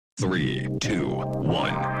Three, two,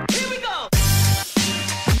 one. Here we go!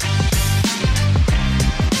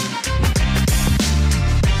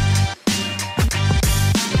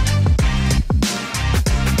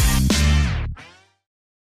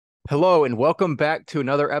 Hello, and welcome back to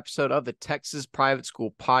another episode of the Texas Private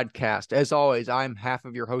School Podcast. As always, I'm half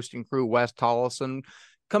of your hosting crew, Wes Tollison,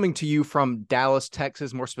 coming to you from Dallas,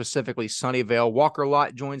 Texas, more specifically Sunnyvale. Walker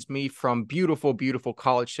Lott joins me from beautiful, beautiful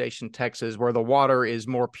College Station, Texas, where the water is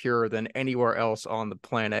more pure than anywhere else on the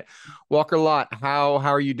planet. Walker Lott, how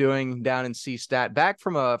are you doing down in C-Stat? Back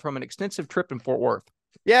from an extensive trip in Fort Worth.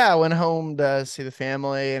 Yeah, I went home to see the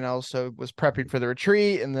family and also was prepping for the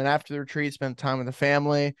retreat. And then after the retreat, spent time with the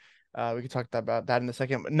family. We could talk about that in a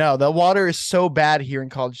second. But no, the water is so bad here in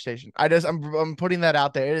College Station. I'm putting that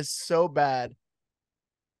out there. It is so bad.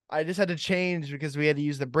 I just had to change because we had to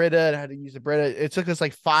use the Brita and I had to use the Brita. It took us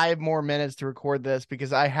like 5 more minutes to record this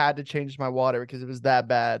because I had to change my water because it was that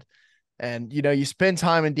bad. And, you know, you spend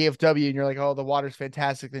time in DFW and you're like, oh, the water's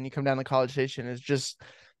fantastic. Then you come down to College Station. It's just,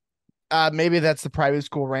 maybe that's the private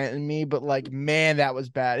school rant in me, but like, man, that was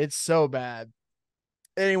bad. It's so bad.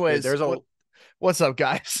 Anyways, what's up,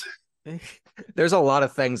 guys? There's a lot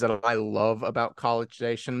of things that I love about College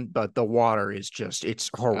Station, but the water is just,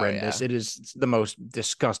 it's horrendous. Oh, yeah. It's the most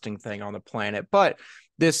disgusting thing on the planet. But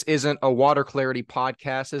this isn't a water clarity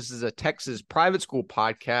podcast. This is a Texas private school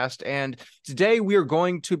podcast. And today we are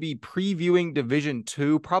going to be previewing Division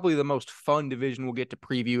II, probably the most fun division we'll get to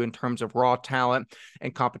preview in terms of raw talent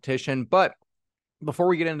and competition. But before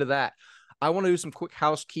we get into that, I want to do some quick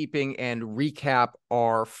housekeeping and recap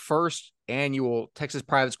our first annual Texas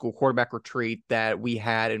private school quarterback retreat that we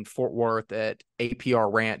had in Fort Worth at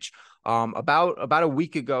APR Ranch about a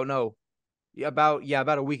week ago. No, about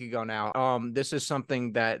a week ago now. This is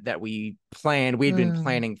something that we planned. We had been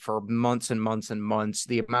planning for months and months and months.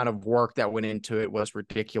 The amount of work that went into it was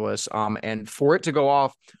ridiculous. And for it to go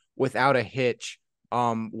off without a hitch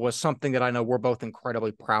was something that I know we're both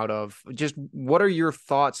incredibly proud of. Just what are your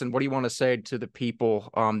thoughts and what do you want to say to the people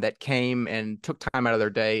that came and took time out of their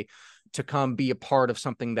day to come be a part of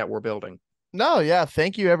something that we're building? No, yeah.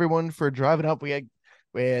 Thank you everyone for driving up. We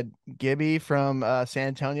had Gibby from San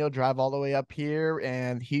Antonio drive all the way up here,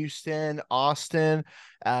 and Houston, Austin,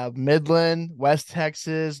 Midland, West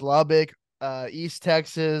Texas, Lubbock, East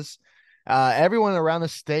Texas. Everyone around the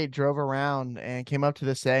state drove around and came up to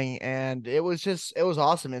this thing, and it was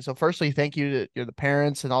awesome. And so firstly, thank you to the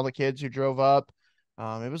parents and all the kids who drove up.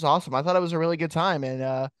 It was awesome. I thought it was a really good time. And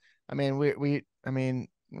I mean,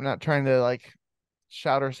 we're not trying to like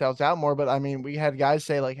shout ourselves out more, but I mean, we had guys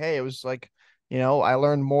say like, hey, it was like, you know, I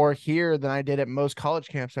learned more here than I did at most college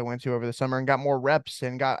camps I went to over the summer, and got more reps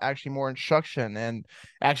and got actually more instruction and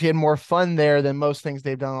actually had more fun there than most things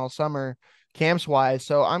they've done all summer camps wise.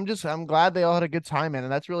 So I'm glad they all had a good time, man.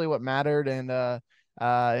 And that's really what mattered. And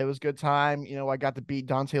it was a good time. You know, I got to beat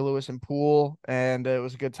Dante Lewis in pool, and it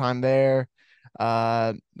was a good time there.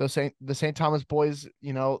 The St. Thomas boys,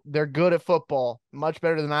 you know, they're good at football, much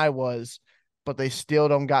better than I was, but they still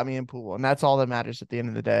don't got me in pool, and that's all that matters at the end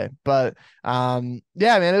of the day. But yeah,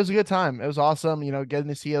 man, it was a good time. It was awesome, you know, getting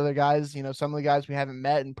to see other guys, you know, some of the guys we haven't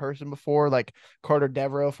met in person before, like Carter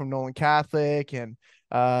Devereaux from Nolan Catholic, and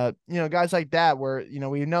you know, guys like that where, you know,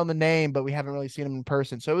 we know the name, but we haven't really seen them in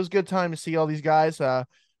person. So it was a good time to see all these guys.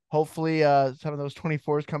 Hopefully some of those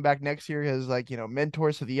 24s come back next year as like, you know,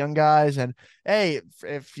 mentors to the young guys. And hey,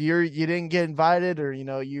 if you didn't get invited, or, you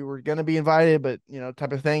know, you were going to be invited, but, you know,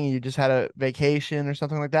 type of thing, you just had a vacation or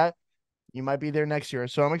something like that, you might be there next year.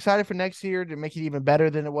 So I'm excited for next year to make it even better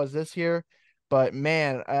than it was this year. But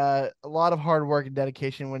man, a lot of hard work and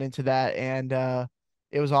dedication went into that. And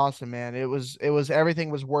it was awesome, man. It was everything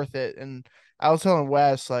was worth it. And I was telling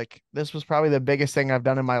Wes, like, this was probably the biggest thing I've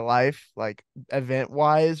done in my life, like event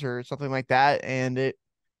wise or something like that. And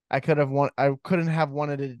I couldn't have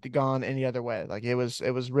wanted it to gone any other way. Like it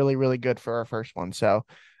was really, really good for our first one. So,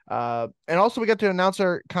 and also we got to announce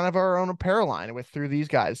our own apparel line through these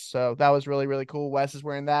guys. So that was really, really cool. Wes is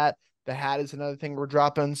wearing that. The hat is another thing we're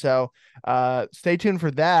dropping. So, stay tuned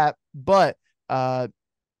for that. But, that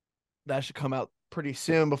should come out pretty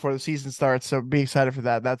soon before the season starts. So be excited for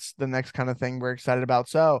that. That's the next kind of thing we're excited about.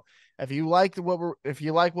 So if you like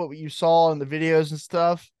what you saw in the videos and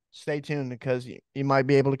stuff, stay tuned because you might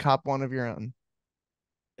be able to cop one of your own.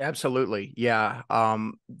 Absolutely. Yeah.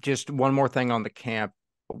 Just one more thing on the camp.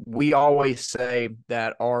 We always say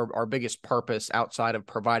that our biggest purpose outside of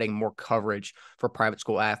providing more coverage for private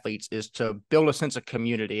school athletes is to build a sense of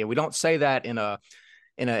community. And we don't say that in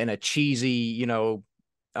a cheesy, you know,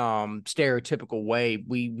 stereotypical way.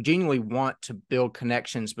 We genuinely want to build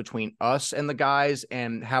connections between us and the guys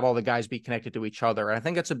and have all the guys be connected to each other. And I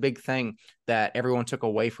think that's a big thing that everyone took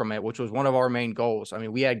away from it, which was one of our main goals. I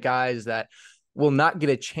mean, we had guys that will not get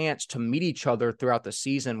a chance to meet each other throughout the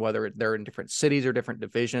season, whether they're in different cities or different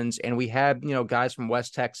divisions. And we had, guys from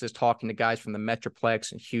West Texas talking to guys from the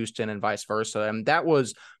Metroplex and Houston and vice versa. And that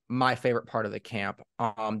was my favorite part of the camp.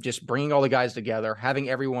 Just bringing all the guys together, having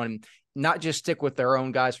everyone not just stick with their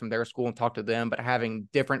own guys from their school and talk to them, but having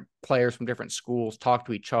different players from different schools talk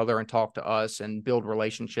to each other and talk to us and build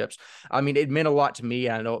relationships. I mean, it meant a lot to me.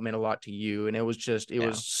 And I know it meant a lot to you. And it was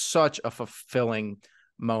such a fulfilling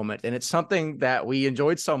moment. And it's something that we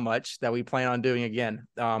enjoyed so much that we plan on doing again.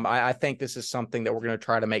 I think this is something that we're going to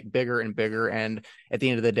try to make bigger and bigger. And at the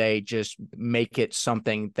end of the day, just make it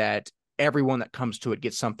something that everyone that comes to it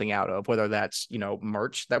gets something out of, whether that's,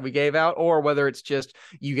 merch that we gave out or whether it's just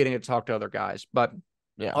you getting to talk to other guys. But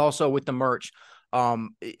also with the merch,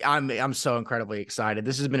 I'm so incredibly excited.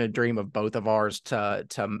 This has been a dream of both of ours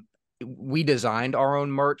we designed our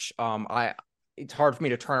own merch. It's hard for me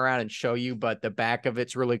to turn around and show you, but the back of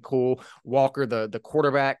it's really cool. Walker, the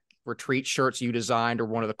quarterback retreat shirts you designed are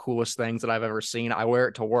one of the coolest things that I've ever seen. I wear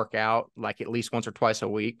it to work out like at least once or twice a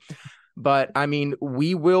week. But I mean,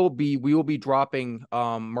 we will be dropping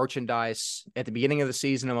merchandise at the beginning of the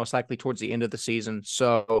season and most likely towards the end of the season.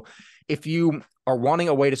 So if you are wanting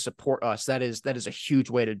a way to support us, that is a huge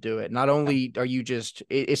way to do it. Not only are you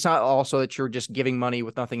it's not also that you're just giving money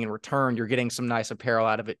with nothing in return, you're getting some nice apparel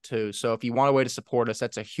out of it too. So if you want a way to support us,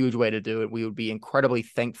 that's a huge way to do it. We would be incredibly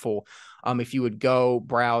thankful if you would go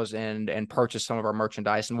browse and purchase some of our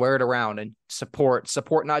merchandise and wear it around and support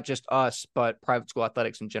not just us, but private school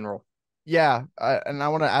athletics in general. Yeah, and I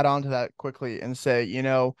want to add on to that quickly and say,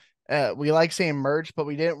 we like saying merch, but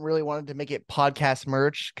we didn't really want to make it podcast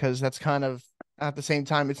merch because that's kind of at the same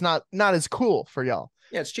time it's not as cool for y'all.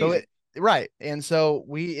 Yeah, it's cheesy. Right. And so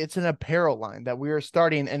it's an apparel line that we are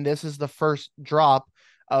starting, and this is the first drop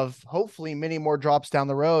of hopefully many more drops down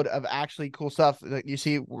the road of actually cool stuff that you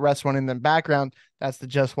see Rest One in the background. That's the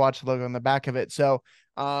Just Watch logo on the back of it. So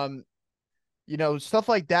stuff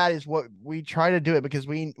like that is what we try to do it because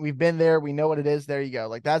we've been there. We know what it is. There you go.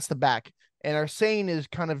 Like that's the back. And our saying is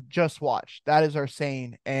kind of just watch. That is our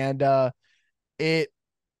saying. And it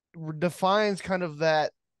defines kind of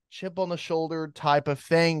that chip on the shoulder type of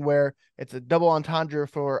thing where it's a double entendre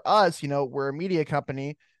for us. We're a media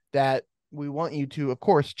company that we want you to, of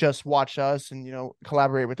course, just watch us and,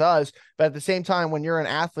 collaborate with us. But at the same time, when you're an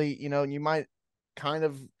athlete, you might kind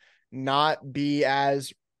of not be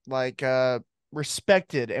as like,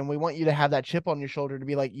 respected, and we want you to have that chip on your shoulder to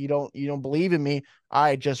be like, you don't believe in me,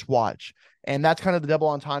 I just watch. And that's kind of the double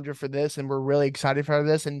entendre for this, and we're really excited for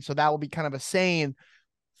this. And so that will be kind of a saying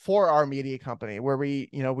for our media company where we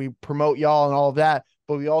promote y'all and all of that,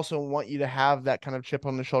 but we also want you to have that kind of chip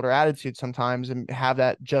on the shoulder attitude sometimes and have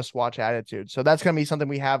that just watch attitude. So that's going to be something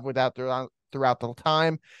we have throughout the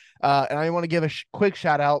time. And I want to give a quick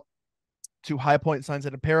shout out to High Point Signs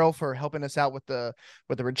and Apparel for helping us out with the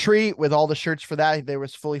retreat, with all the shirts for that. They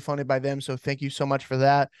was fully funded by them. So thank you so much for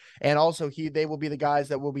that. And also they will be the guys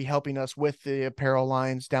that will be helping us with the apparel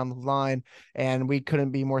lines down the line. And we couldn't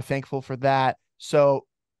be more thankful for that. So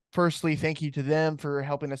firstly, thank you to them for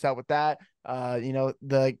helping us out with that.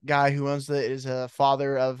 The guy who owns is a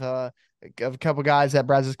father of a couple guys at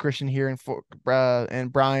Brazos Christian here in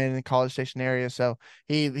Bryan and College Station area. So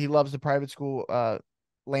he loves the private school,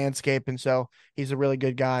 landscape, and so he's a really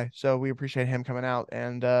good guy, so we appreciate him coming out.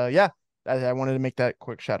 And I wanted to make that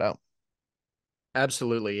quick shout out.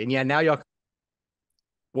 Absolutely. And now y'all,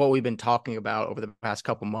 what we've been talking about over the past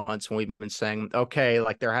couple months when we've been saying, okay,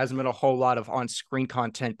 like there hasn't been a whole lot of on-screen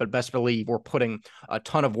content, but best believe we're putting a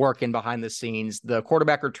ton of work in behind the scenes. The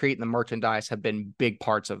quarterback retreat and the merchandise have been big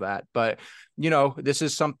parts of that. But this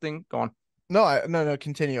is something. Go on. No,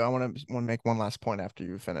 continue. I want to make one last point after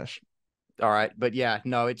you finish. All right. But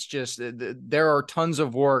it's just there are tons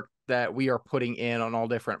of work that we are putting in on all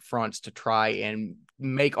different fronts to try and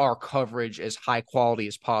make our coverage as high quality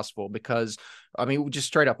as possible, because just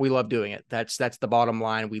straight up, we love doing it. That's the bottom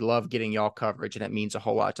line. We love getting y'all coverage, and it means a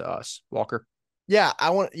whole lot to us. Walker. Yeah. I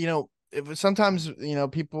want, sometimes,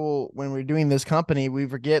 people, when we're doing this company, we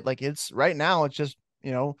forget like it's right now, it's just,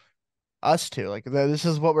 us two, like this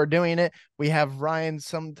is what we're doing it. We have Ryan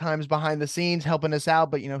sometimes behind the scenes helping us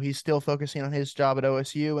out, but he's still focusing on his job at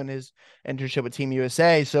OSU and his internship with Team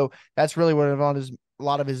USA. So that's really what a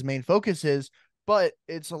lot of his main focus is. But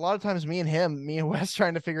it's a lot of times me and Wes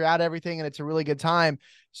trying to figure out everything, and it's a really good time.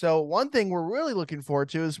 So one thing we're really looking forward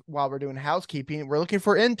to is, while we're doing housekeeping, we're looking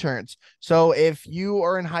for interns. So if you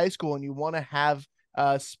are in high school and you want to have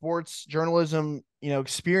sports journalism,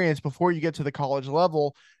 experience before you get to the college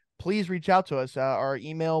level, please reach out to us. Our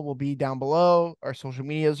email will be down below. Our social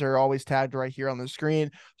medias are always tagged right here on the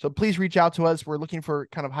screen. So please reach out to us. We're looking for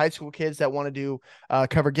kind of high school kids that want to do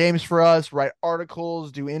cover games for us, write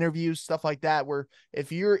articles, do interviews, stuff like that. Where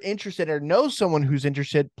if you're interested or know someone who's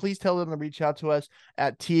interested, please tell them to reach out to us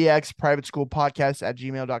at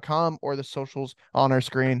txprivateschoolpodcast@gmail.com or the socials on our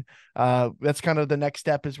screen. That's kind of the next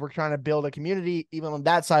step, is we're trying to build a community even on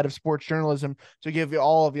that side of sports journalism to give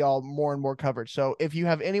all of y'all more and more coverage. So if you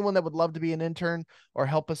have anyone that would love to be an intern or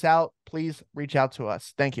help us out, please reach out to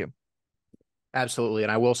us. Thank you. Absolutely.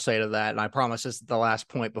 And I will say to that, and I promise this is the last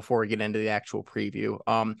point before we get into the actual preview.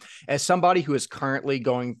 As somebody who is currently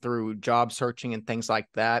going through job searching and things like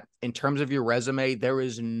that, in terms of your resume, there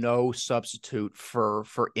is no substitute for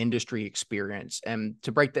industry experience. And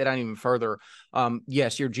to break that down even further,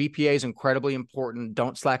 yes, your GPA is incredibly important.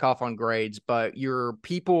 Don't slack off on grades, but your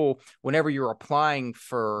people, whenever you're applying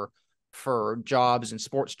for jobs in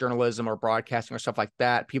sports journalism or broadcasting or stuff like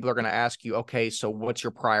that, people are going to ask you, okay, so what's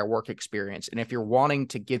your prior work experience? And if you're wanting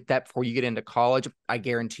to get that before you get into college, I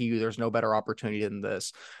guarantee you there's no better opportunity than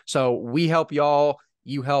this. So we help y'all,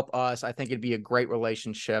 you help us. I think it'd be a great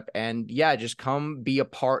relationship. And yeah, just come be a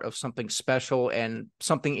part of something special and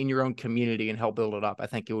something in your own community and help build it up. I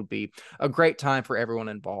think it would be a great time for everyone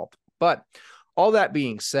involved. But all that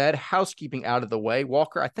being said, housekeeping out of the way,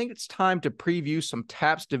 Walker, I think it's time to preview some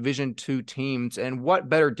TAPPS Division II teams, and what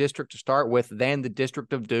better district to start with than the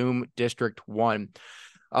District of Doom, District 1.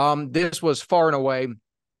 This was far and away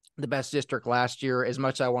the best district last year. As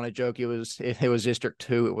much as I want to joke it was District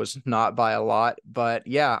 2, it was not by a lot. But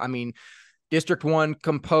yeah, I mean, District 1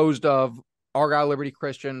 composed of Argyle Liberty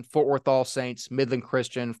Christian, Fort Worth All Saints, Midland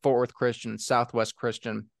Christian, Fort Worth Christian, Southwest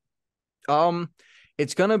Christian.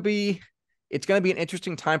 It's gonna be an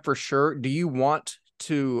interesting time for sure. Do you want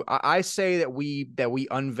to? I say that we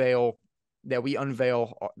unveil that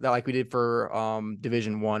like we did for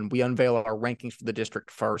Division 1. We unveil our rankings for the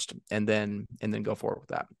district first, and then go forward with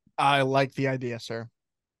that. I like the idea, sir.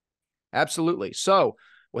 Absolutely. So,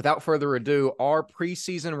 without further ado, our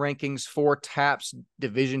preseason rankings for TAPPS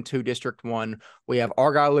Division 2 District 1. We have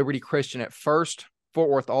Argyle Liberty Christian at first, Fort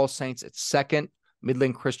Worth All Saints at second,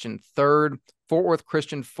 Midland Christian third, Fort Worth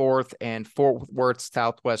Christian fourth, and Fort Worth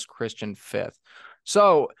Southwest Christian fifth.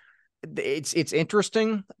 So it's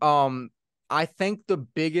interesting. I think the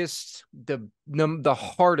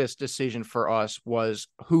hardest decision for us was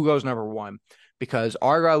who goes number one, because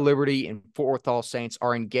Argyle Liberty and Fort Worth All Saints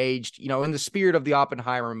are engaged, in the spirit of the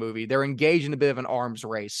Oppenheimer movie. They're engaged in a bit of an arms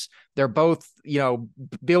race. They're both,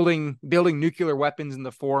 building nuclear weapons in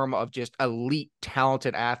the form of just elite,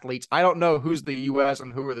 talented athletes. I don't know who's the U.S.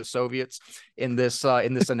 and who are the Soviets in this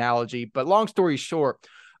analogy, but long story short,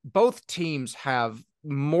 both teams have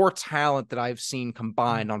more talent that I've seen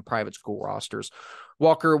combined on private school rosters.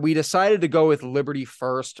 Walker, we decided to go with Liberty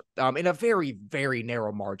first, in a very, very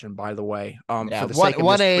narrow margin, by the way. For the sake of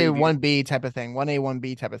 1A, 1B type of thing. 1A,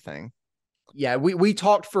 1B type of thing. Yeah, we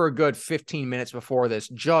talked for a good 15 minutes before this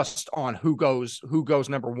just on who goes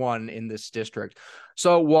number one in this district.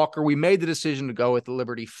 So, Walker, we made the decision to go with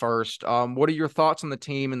Liberty first. What are your thoughts on the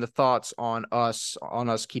team and the thoughts on us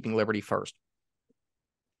keeping Liberty first?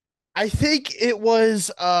 I think it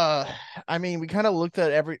was, we kind of looked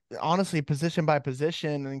at honestly, position by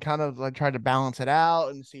position, and kind of like tried to balance it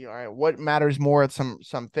out and see, all right, what matters more at some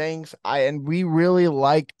things. And we really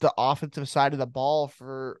like the offensive side of the ball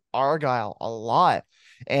for Argyle a lot.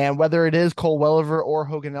 And whether it is Cole Welliver or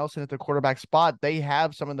Hogan Nelson at the quarterback spot, they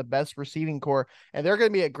have some of the best receiving core. And they're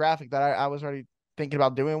going to be a graphic that I was already thinking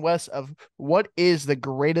about doing, Wes, of what is the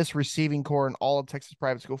greatest receiving core in all of Texas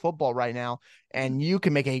private school football right now. And you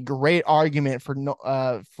can make a great argument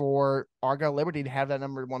for Argyle Liberty to have that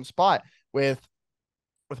number one spot with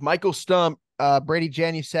Michael Stump, Brady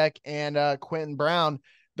Janusek, and Quentin Brown.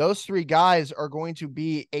 Those three guys are going to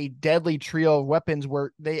be a deadly trio of weapons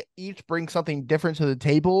where they each bring something different to the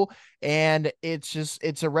table. And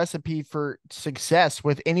it's a recipe for success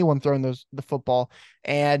with anyone throwing the football.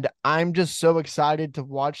 And I'm just so excited to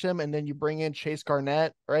watch them. And then you bring in Chase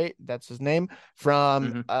Garnett, right? That's his name,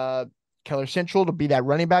 from Keller Central to be that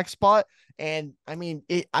running back spot. And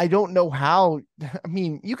I don't know how,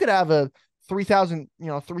 you could have a 3,000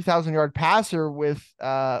 yard passer with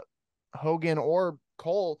Hogan or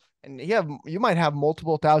Cole, and you might have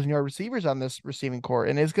multiple 1,000-yard receivers on this receiving core,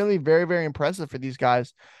 and it's going to be very, very impressive for these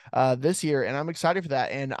guys this year, and I'm excited for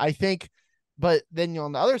that. And I think, but then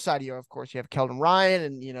on the other side, of course, you have Keldon Ryan,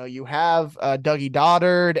 and you have Dougie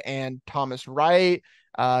Doddard and Thomas Wright.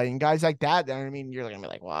 And guys like that. I mean, you're gonna be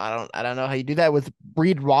like, well, I don't know how you do that with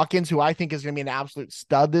Reed Watkins, who I think is gonna be an absolute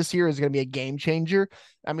stud this year, is gonna be a game changer.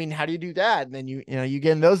 I mean, how do you do that? And then you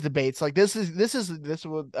get in those debates. Like this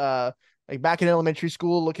would like back in elementary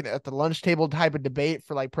school, looking at the lunch table type of debate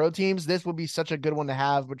for like pro teams. This would be such a good one to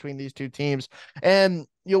have between these two teams. And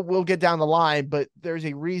we'll get down the line, but there's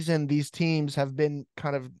a reason these teams have been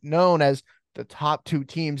kind of known as the top two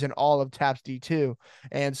teams in all of TAPS D2.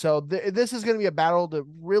 And so this is going to be a battle to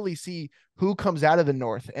really see who comes out of the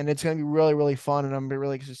North. And it's going to be really, really fun. And I'm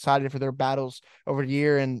really excited for their battles over the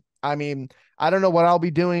year. And I mean, I don't know what I'll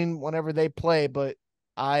be doing whenever they play, but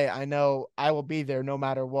I know I will be there no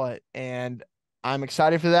matter what. And I'm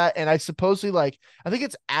excited for that. And I supposedly I think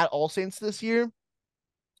it's at All Saints this year.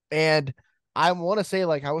 And I want to say,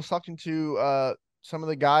 I was talking to some of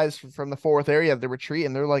the guys from the Fort Worth area of the retreat,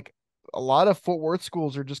 and they're like, a lot of Fort Worth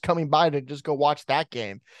schools are just coming by to just go watch that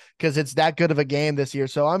game because it's that good of a game this year.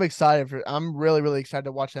 So I'm really, really excited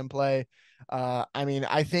to watch them play. I mean,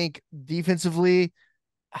 I think defensively,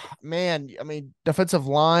 man, I mean, defensive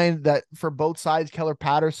line that for both sides, Keller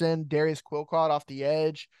Patterson, Darius Quilcott off the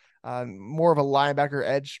edge, more of a linebacker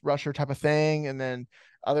edge rusher type of thing. And then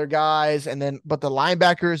other guys. But the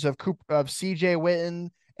linebackers of CJ Witten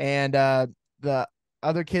and the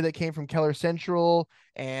other kid that came from Keller Central,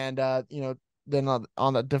 and then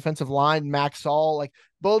on the defensive line, Max Saul, like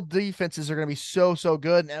both defenses are going to be so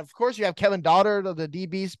good. And of course, you have Kevin Doddard of the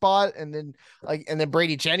DB spot, and then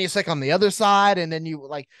Brady Janusik on the other side, and then you're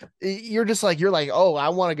like, oh, I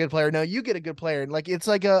want a good player. No, you get a good player, and it's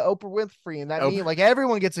like a Oprah Winfrey, and that means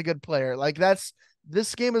everyone gets a good player.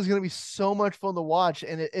 This game is going to be so much fun to watch,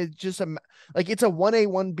 and it just it's a 1A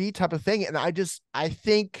 1B type of thing, and I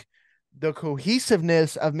think the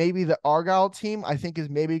cohesiveness of maybe the Argyle team, I think, is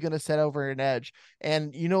maybe going to set over an edge.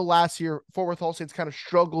 And last year Fort Worth All Saints kind of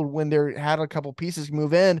struggled when they had a couple pieces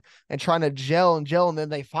move in and trying to gel, and then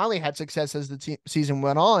they finally had success as the season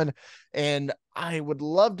went on. And I would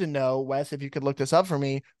love to know, Wes, if you could look this up for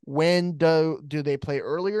me, when do they play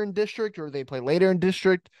earlier in district or they play later in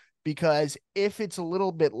district? Because if it's a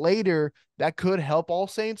little bit later, that could help All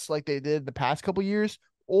Saints like they did the past couple years.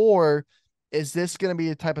 Or is this going to be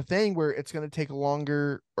a type of thing where it's going to take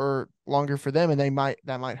longer for them, and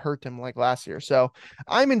that might hurt them like last year? So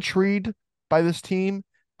I'm intrigued by this team.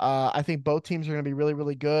 I think both teams are going to be really,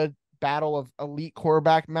 really good. Battle of elite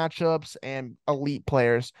quarterback matchups and elite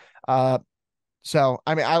players. So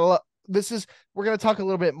I mean, we're going to talk a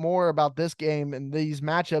little bit more about this game and these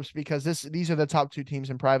matchups because these are the top two teams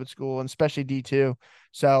in private school, and especially D2.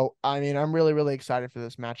 So, I mean, I'm really, really excited for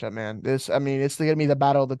this matchup, man. It's going to be the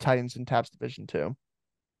battle of the Titans in TAPS Division 2.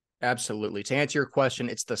 Absolutely. To answer your question,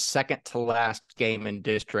 it's the second to last game in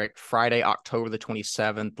district. Friday, October the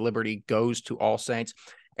 27th, Liberty goes to All Saints.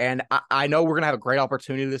 And I know we're going to have a great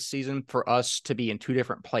opportunity this season for us to be in two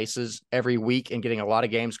different places every week and getting a lot of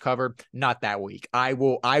games covered. Not that week. I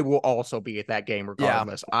will also be at that game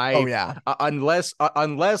regardless. Yeah.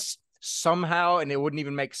 Unless somehow, and it wouldn't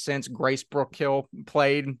even make sense, Grace Brookhill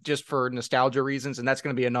played just for nostalgia reasons, and that's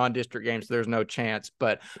going to be a non-district game, so there's no chance.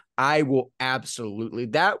 But I will absolutely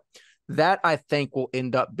that I think will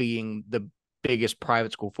end up being the biggest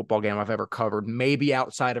private school football game I've ever covered, maybe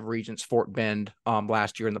outside of Regents Fort Bend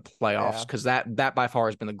last year in the playoffs, because that by far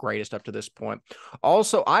has been the greatest up to this point.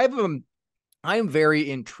 Also, I am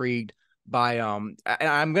very intrigued by and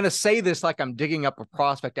I'm gonna say this like I'm digging up a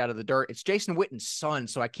prospect out of the dirt. It's Jason Witten's son,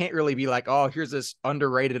 so I can't really be like, oh, here's this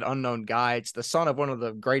underrated unknown guy. It's the son of one of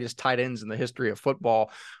the greatest tight ends in the history of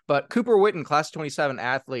football. But Cooper Witten, class 27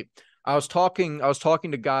 athlete. I was talking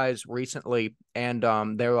to guys recently, and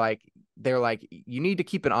they're like, you need to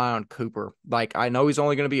keep an eye on Cooper. Like, I know he's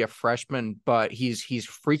only going to be a freshman, but he's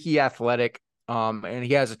freaky athletic. And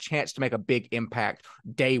he has a chance to make a big impact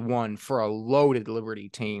day one for a loaded Liberty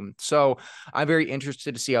team. So I'm very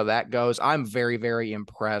interested to see how that goes. I'm very, very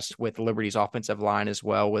impressed with Liberty's offensive line as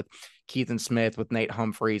well, with Keithan Smith, with Nate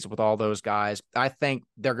Humphreys, with all those guys. I think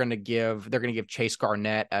they're going to give Chase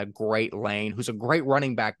Garnett a great lane, who's a great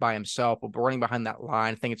running back by himself, but running behind that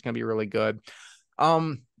line, I think it's going to be really good.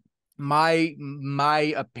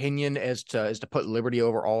 My opinion as to put Liberty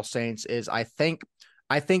over All Saints is I think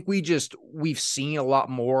we've seen a lot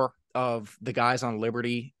more of the guys on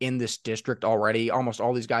Liberty in this district already. Almost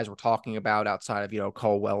all these guys we're talking about outside of,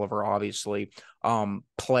 Cole Welliver, obviously,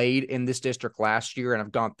 played in this district last year and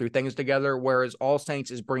have gone through things together, whereas All Saints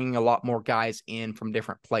is bringing a lot more guys in from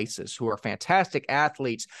different places who are fantastic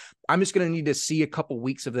athletes. I'm just going to need to see a couple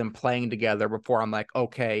weeks of them playing together before I'm like,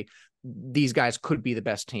 okay, these guys could be the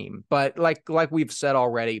best team. But like we've said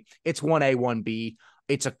already, it's 1A, 1B.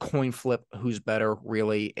 it's a coin flip who's better,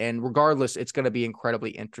 really. And regardless, it's going to be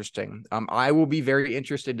incredibly interesting. I will be very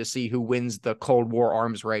interested to see who wins the Cold War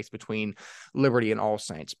arms race between Liberty and All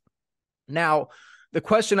Saints. Now, the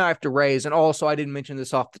question I have to raise, and also I didn't mention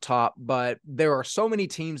this off the top, but there are so many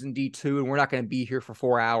teams in D2, and we're not going to be here for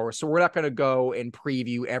 4 hours. So we're not going to go and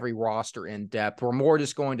preview every roster in depth. We're more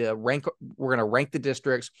just going to rank the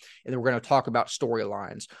districts, and then we're going to talk about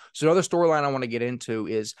storylines. So another storyline I want to get into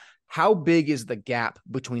is how big is the gap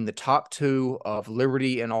between the top two of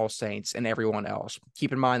Liberty and All Saints and everyone else?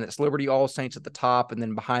 Keep in mind that's Liberty, All Saints at the top, and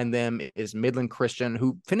then behind them is Midland Christian,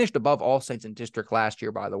 who finished above All Saints in district last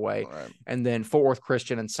year, by the way, Right. and then Fort Worth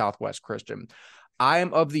Christian and Southwest Christian. I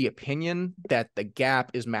am of the opinion that the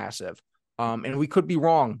gap is massive, and we could be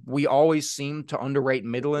wrong. We always seem to underrate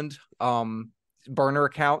Midland. Burner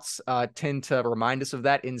accounts tend to remind us of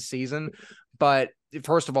that in season, but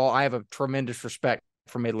first of all, I have a tremendous respect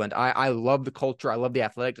for Midland. I love the culture. I love the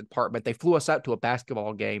athletic department. They flew us out to a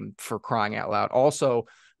basketball game, for crying out loud. Also,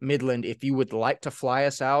 Midland, if you would like to fly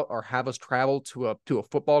us out or have us travel to a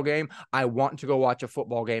football game, I want to go watch a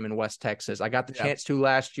football game in West Texas. I got the chance to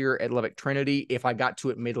last year at Lubbock Trinity. If I got to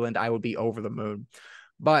at Midland, I would be over the moon.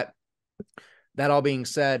 But that all being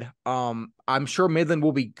said, I'm sure Midland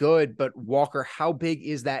will be good, but Walker, how big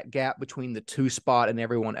is that gap between the 2 spot and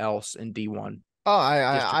everyone else in D1? Oh,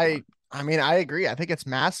 I mean, I agree. I think it's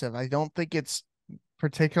massive. I don't think it's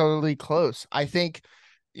particularly close. I think,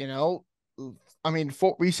 I mean,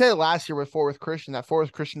 we said last year with Fort Worth Christian that Fort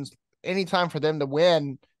Worth Christian's anytime for them to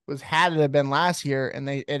win had it have been last year, and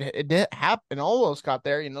it did happen, almost got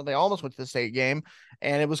there. They almost went to the state game,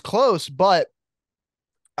 and it was close, but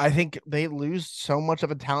I think they lose so much of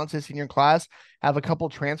a talented senior class, have a couple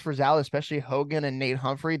transfers out, especially Hogan and Nate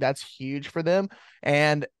Humphrey. That's huge for them.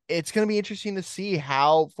 And it's going to be interesting to see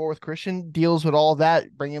how Fort Worth Christian deals with all of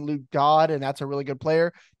that, bringing Luke Dodd, and that's a really good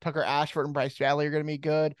player. Tucker Ashford and Bryce Valley are going to be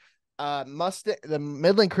good. The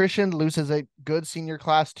Midland Christian loses a good senior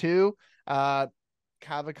class too. Have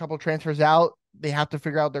a couple transfers out. They have to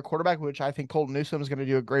figure out their quarterback, which I think Colton Newsom is going to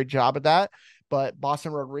do a great job at that. But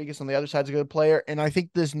Boston Rodriguez on the other side is a good player. And I think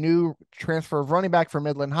this new transfer of running back for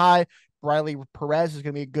Midland High, Riley Perez, is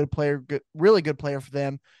going to be a good player, really good player for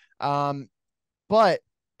them. But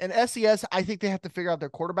in SES, I think they have to figure out their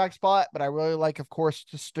quarterback spot. But I really like, of course,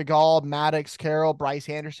 Stegall, Maddox, Carroll, Bryce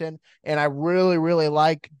Anderson. And I really, really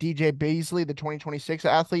like DJ Beasley, the 2026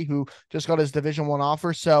 athlete who just got his Division I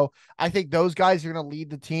offer. So I think those guys are going to lead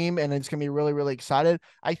the team, and it's going to be really, really excited.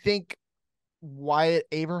 I think Wyatt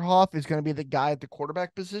Averhoff is going to be the guy at the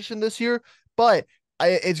quarterback position this year, but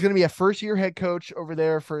it's going to be a first-year head coach over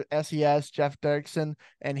there for SES, Jeff Dirksen,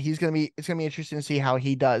 and it's going to be interesting to see how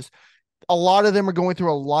he does. A lot of them are going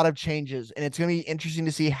through a lot of changes, and it's going to be interesting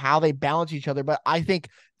to see how they balance each other. But I think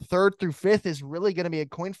 3rd through 5th is really going to be a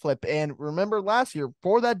coin flip. And remember last year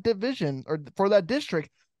for that division or for that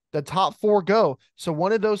district, the top 4 go. So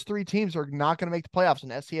one of those 3 teams are not going to make the playoffs,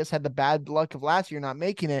 and SES had the bad luck of last year not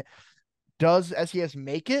making it. Does SES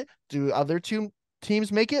make it? Do other 2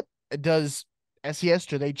 teams make it? Does SES,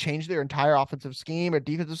 do they change their entire offensive scheme or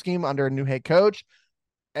defensive scheme under a new head coach?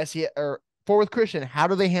 SES or Fort Worth Christian, how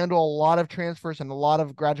do they handle a lot of transfers and a lot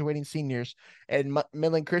of graduating seniors? And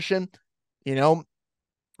Midland Christian,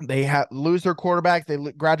 they lose their quarterback. They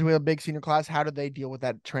graduate a big senior class. How do they deal with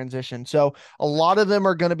that transition? So a lot of them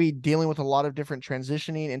are going to be dealing with a lot of different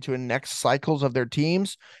transitioning into next cycles of their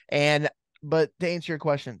teams. But to answer your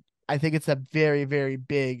question, I think it's a very, very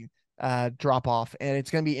big drop off, and it's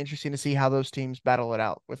going to be interesting to see how those teams battle it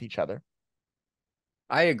out with each other.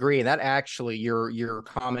 I agree. That actually, your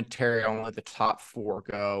commentary on let the top 4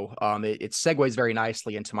 go, it segues very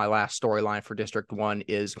nicely into my last storyline for District 1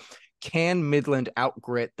 is, can Midland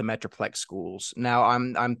outgrit the Metroplex schools? Now,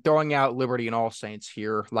 I'm throwing out Liberty and All Saints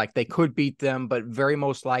here. Like, they could beat them, but very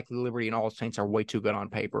most likely Liberty and All Saints are way too good on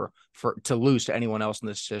paper to lose to anyone else in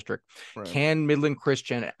this district. Right. Can Midland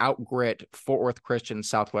Christian outgrit Fort Worth Christian,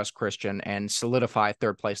 Southwest Christian, and solidify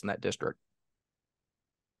 3rd place in that district?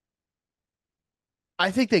 I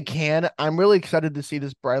think they can. I'm really excited to see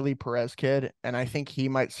this Briley Perez kid, and I think he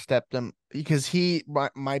might step them because he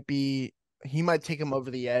might take him over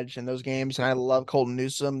the edge in those games. And I love Colton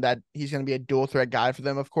Newsom, that he's going to be a dual threat guy for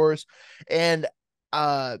them, of course. And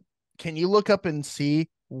can you look up and see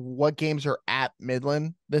what games are at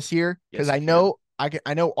Midland this year? Because I know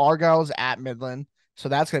Argyle's at Midland, so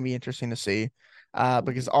that's going to be interesting to see.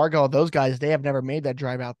 Because Argyle, those guys, they have never made that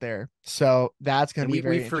drive out there. So that's going to be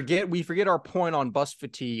we forget our point on bus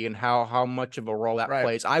fatigue and how much of a role that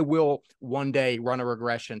plays. I will one day run a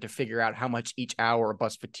regression to figure out how much each hour of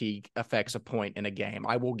bus fatigue affects a point in a game.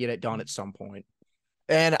 I will get it done at some point.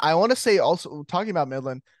 And I want to say also talking about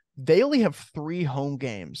Midland, they only have 3 home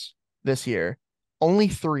games this year. Only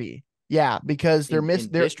 3. Yeah, because In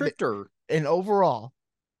they're district or in overall.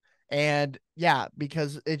 And yeah,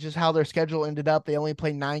 because it's just how their schedule ended up. They only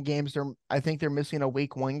play 9 games. I think they're missing a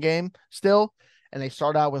week 1 game still. And they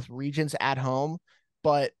start out with Regents at home.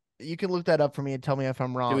 But you can look that up for me and tell me if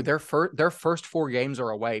I'm dude, wrong. their first 4 games are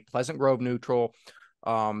away. Pleasant Grove neutral,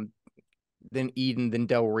 um, then Eden, then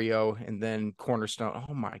Del Rio, and then Cornerstone.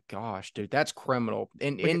 Oh my gosh, dude, that's criminal.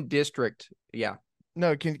 In district, yeah,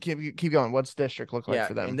 No, keep going. What's district look like yeah,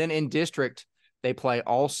 for and them? then in district they play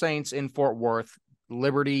All Saints in Fort Worth,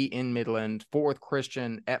 Liberty in Midland, Fort Worth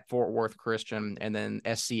Christian at Fort Worth Christian, and then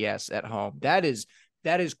SCS at home. That is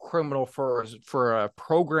criminal for a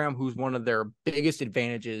program whose one of their biggest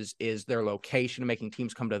advantages is their location, making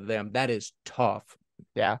teams come to them. That is tough.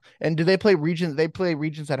 Yeah. And do they play Regents? They play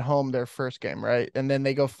Regents at home their first game, right? And then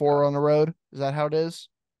they go 4 on the road. Is that how it is?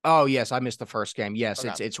 Oh yes, I missed the first game. Yes,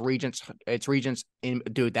 Okay. it's Regents in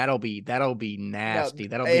dude, that'll be No, nasty.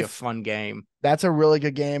 That'll be a if fun game. that's a really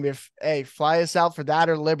good game. If hey, fly us out for that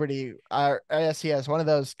or Liberty or SES, one of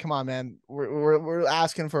those. Come on, man. We're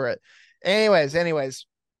asking for it. Anyways,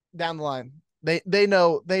 down the line. They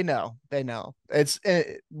know. It's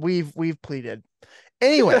we've pleaded.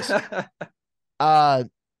 Anyways, uh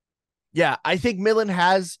yeah, I think Midland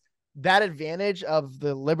has that advantage of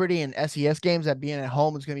the Liberty and SES games that being at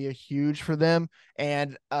home is going to be a huge for them.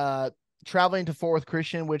 And traveling to Fort Worth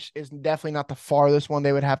Christian, which is definitely not the farthest one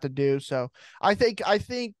they would have to do. So I think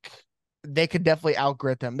they could definitely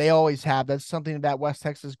outgrit them. They always have. That's something that West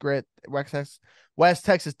Texas grit, West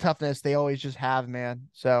Texas toughness, they always just have, man.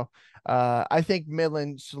 So I think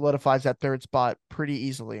Midland solidifies that third spot pretty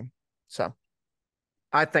easily. So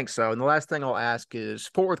I think so. And the last thing I'll ask is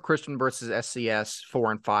Fort Worth Christian versus SCS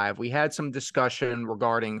 4 and 5. We had some discussion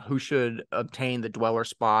regarding who should obtain the dweller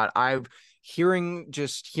spot. I've hearing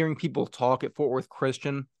people talk at Fort Worth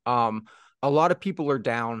Christian. A lot of people are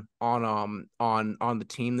down on the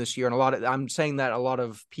team this year, and I'm saying that a lot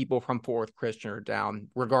of people from Fort Worth Christian are down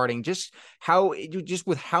regarding just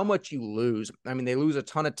with how much you lose. I mean, they lose a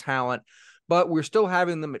ton of talent, but we're still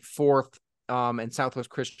having them at fourth, and Southwest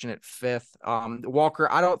Christian at fifth.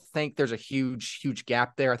 Walker, I don't think there's a huge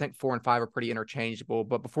gap there. I think 4 and 5 are pretty interchangeable.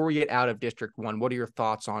 But before we get out of District 1, what are your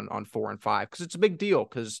thoughts on 4 and 5? Because it's a big deal.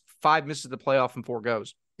 Because 5 misses the playoff and 4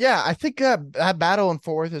 goes. yeah, I think that battle in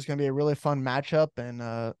fourth is going to be a really fun matchup,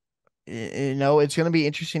 and it's going to be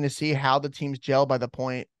interesting to see how the teams gel by the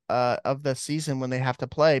point of the season when they have to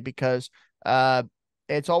play because uh,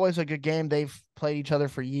 it's always a good game. They've played each other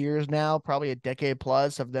for years now, probably a decade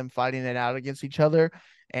plus of them fighting it out against each other,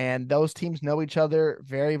 and those teams know each other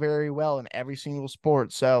very, very well in every single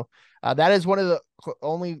sport. So that is one of the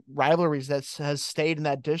only rivalries that has stayed in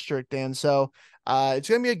that district, and so it's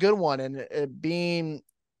going to be a good one. And it being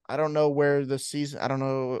I don't know where the season. I don't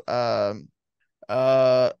know.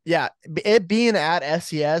 Yeah, it being at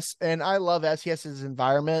SES, and I love SES's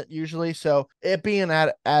environment usually. So it being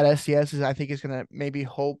at SES is, I think, is gonna maybe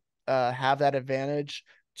hope have that advantage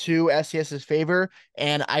to SES's favor.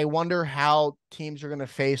 And I wonder how teams are gonna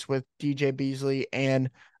face with DJ Beasley and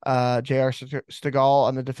JR Stegall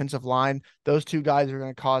on the defensive line. Those two guys are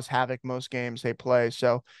gonna cause havoc most games they play.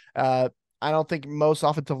 So I don't think most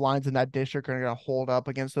offensive lines in that district are going to hold up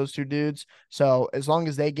against those two dudes. So as long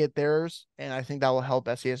as they get theirs, and I think that will help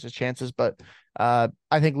SES's chances. But I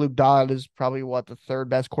think Luke Dodd is probably the third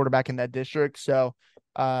best quarterback in that district. So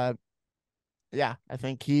yeah, I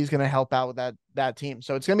think he's going to help out with that team.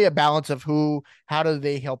 So it's going to be a balance of how do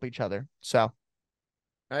they help each other. So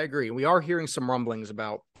I agree. We are hearing some rumblings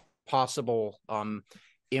about possible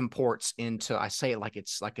imports into, I say it like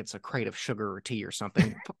it's a crate of sugar or tea or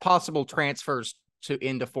something, possible transfers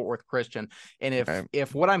into Fort Worth Christian. And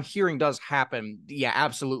if what I'm hearing does happen, yeah,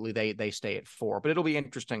 absolutely they stay at 4. But it'll be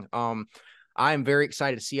interesting. I'm very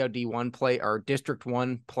excited to see how District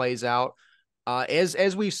 1 plays out.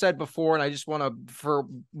 As we've said before, and I just want to, for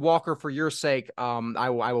Walker, for your sake, I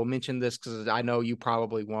will mention this because I know you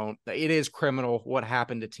probably won't. It is criminal what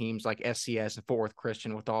happened to teams like SCS and Fort Worth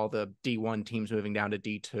Christian with all the D1 teams moving down to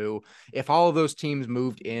D2. If all of those teams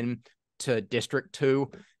moved in to District 2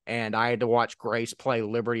 and I had to watch Grace play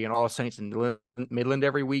Liberty and All Saints in Midland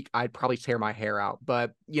every week, I'd probably tear my hair out.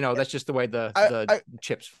 But, that's just the way the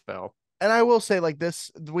chips fell. And I will say, like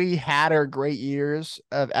this, we had our great years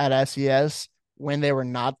at SES when they were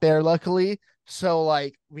not there, luckily. So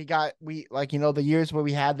like the years where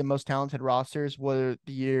we had the most talented rosters were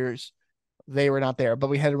the years they were not there, but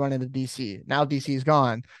we had to run into DC. Now DC is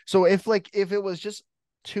gone. So if it was just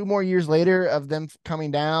 2 more years later of them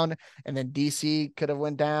coming down, and then DC could have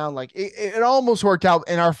went down. Like it almost worked out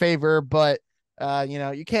in our favor, but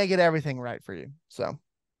you can't get everything right for you. So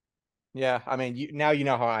Yeah, I mean, now you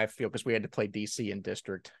know how I feel because we had to play DC in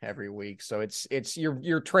district every week. So it's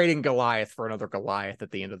you're trading Goliath for another Goliath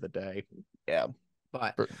at the end of the day. yeah.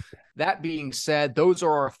 But that being said, those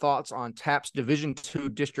are our thoughts on TAPPS Division II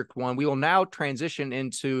District 1. We will now transition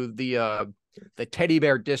into the Teddy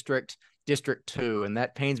Bear District, District 2. And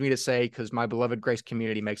that pains me to say because my beloved Grace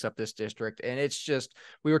community makes up this district. And it's just,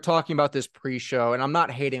 we were talking about this pre-show, and I'm not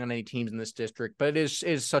hating on any teams in this district, but it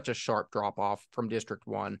is such a sharp drop-off from District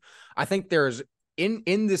 1. I think there's, in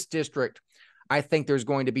this district, I think there's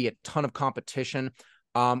going to be a ton of competition.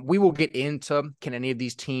 We will get into can any of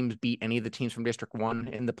these teams beat any of the teams from District 1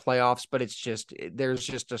 in the playoffs, but there's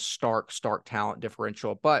just a stark talent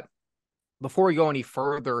differential. But before we go any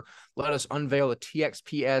further, let us unveil the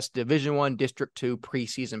TXPS Division 1 District 2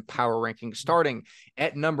 preseason power rankings, starting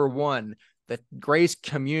at number 1. The Grace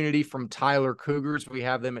community from Tyler Cougars, we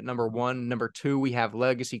have them at number 1. Number 2, we have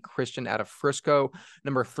Legacy Christian out of Frisco.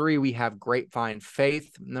 Number 3, we have Grapevine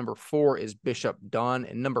Faith. Number 4 is Bishop Dunn.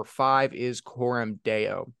 And number 5 is Coram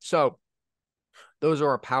Deo. So those are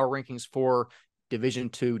our power rankings for Division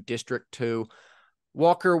 2, District 2.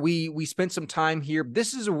 Walker, we spent some time here.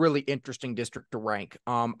 This is a really interesting district to rank.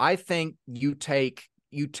 I think you take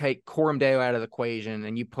Coram Deo out of the equation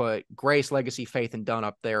and you put Grace, Legacy, Faith, and Dunn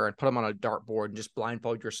up there and put them on a dartboard and just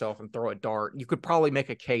blindfold yourself and throw a dart. You could probably make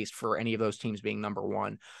a case for any of those teams being number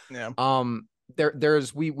 1. Yeah.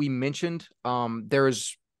 We mentioned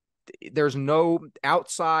there's no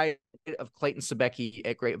outside of Clayton Sebecki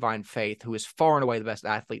at Grapevine Faith, who is far and away the best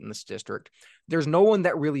athlete in this district. There's no one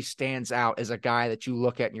that really stands out as a guy that you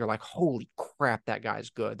look at and you're like, holy crap, that guy's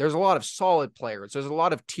good. There's a lot of solid players. There's a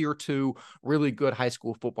lot of tier 2, really good high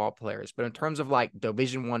school football players. But in terms of like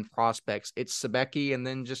Division 1 prospects, it's Sebecki and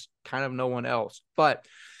then just kind of no one else. But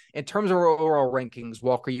in terms of our overall rankings,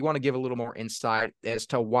 Walker, you want to give a little more insight as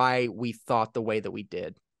to why we thought the way that we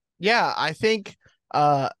did? Yeah, I think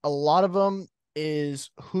a lot of them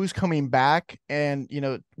is who's coming back and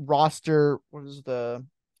roster. What is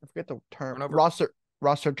I forget the term. Turnover?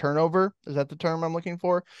 Roster turnover. Is that the term I'm looking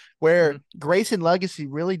for? Where Grace and Legacy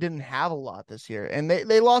really didn't have a lot this year, and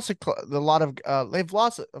they lost a lot of. They've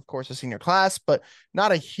lost, of course, a senior class, but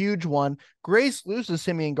not a huge one. Grace loses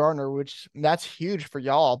Simeon Gardner, which that's huge for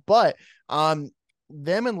y'all, but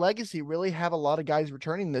them and Legacy really have a lot of guys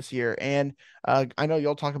returning this year. And I know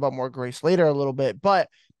you'll talk about more Grace later a little bit, but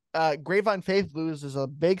Grapevine Faith loses a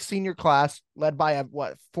big senior class led by a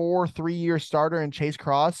 3-year starter in Chase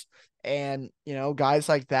Cross and, guys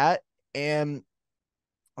like that. And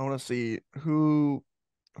I want to see who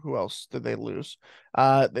else did they lose?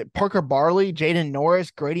 Parker Barley, Jaden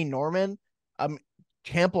Norris, Grady Norman,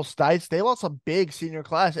 Campbell Stites. They lost a big senior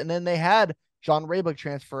class. And then they had John Raybuck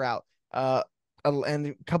transfer out. And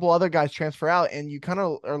a couple other guys transfer out, and you kind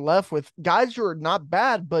of are left with guys who are not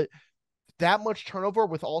bad, but that much turnover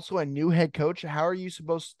with also a new head coach. How are you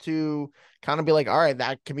supposed to kind of be like, all right,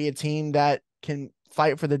 that can be a team that can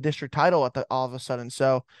fight for the district title all of a sudden?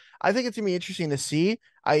 So I think it's gonna be interesting to see.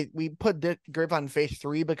 We put Grapevine Faith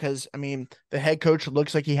 3 because the head coach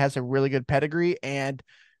looks like he has a really good pedigree, and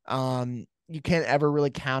you can't ever really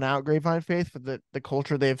count out Grapevine Faith for the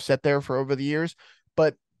culture they've set there for over the years.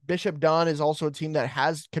 But Bishop Dunn is also a team that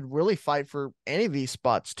could really fight for any of these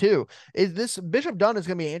spots too. This Bishop Dunn is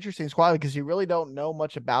going to be an interesting squad because you really don't know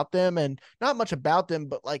much about them, and not much about them,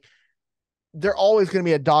 but like they're always going to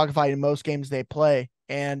be a dogfight in most games they play.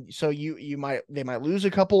 And so they might lose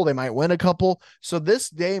a couple, they might win a couple. So this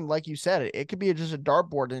game, like you said, it could be just a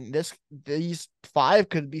dartboard, and these 5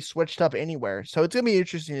 could be switched up anywhere. So it's going to be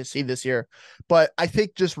interesting to see this year. But I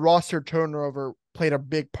think just roster turnover played a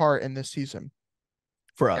big part in this season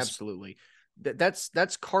for us. Absolutely.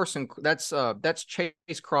 That's Carson. That's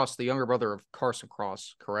Chase Cross, the younger brother of Carson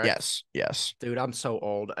Cross, correct? Yes. Dude, I'm so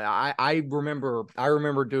old. I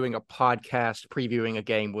remember doing a podcast previewing a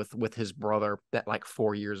game with his brother that like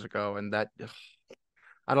 4 years ago, and that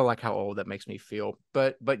I don't like how old that makes me feel.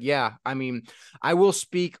 But yeah, I will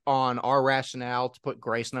speak on our rationale to put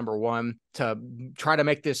Grace number 1 to try to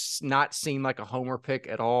make this not seem like a homer pick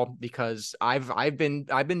at all, because I've been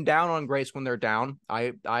down on Grace when they're down.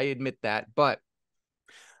 I admit that, but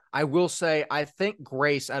I will say I think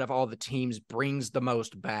Grace out of all the teams brings the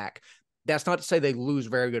most back. That's not to say they lose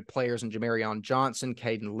very good players in Jamarion Johnson,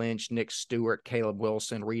 Caden Lynch, Nick Stewart, Caleb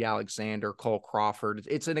Wilson, Reed Alexander, Cole Crawford.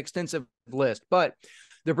 It's an extensive list, but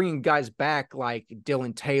they're bringing guys back like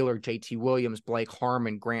Dylan Taylor, JT Williams, Blake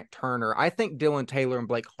Harmon, Grant Turner. I think Dylan Taylor and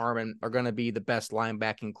Blake Harmon are going to be the best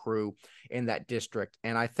linebacking crew in that district.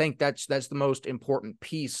 And I think that's the most important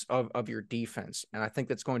piece of your defense. And I think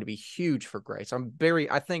that's going to be huge for Grace.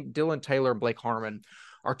 I think Dylan Taylor and Blake Harmon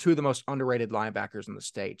are two of the most underrated linebackers in the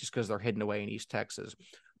state just because they're hidden away in East Texas.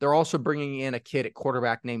 They're also bringing in a kid at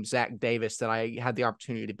quarterback named Zach Davis that I had the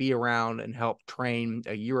opportunity to be around and help train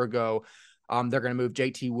a year ago. They're going to move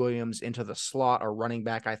JT Williams into the slot or running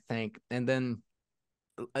back, I think. And then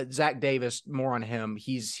Zach Davis, more on him.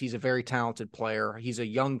 He's a very talented player. He's a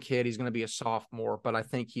young kid. He's going to be a sophomore, but I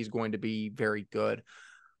think he's going to be very good.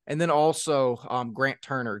 And then also Grant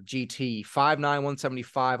Turner, GT, 5'9",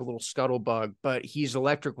 175, a little scuttlebug, but he's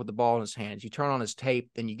electric with the ball in his hands. You turn on his tape,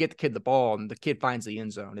 then you get the kid the ball, and the kid finds the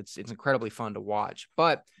end zone. It's incredibly fun to watch.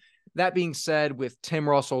 But that being said, with Tim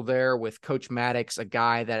Russell there, with Coach Maddox, a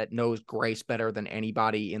guy that knows Grace better than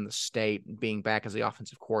anybody in the state, being back as the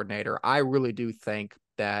offensive coordinator, I really do think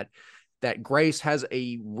that Grace has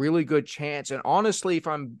a really good chance. And honestly,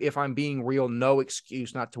 if I'm being real, no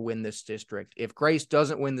excuse not to win this district. If Grace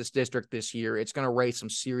doesn't win this district this year, it's going to raise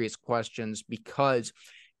some serious questions because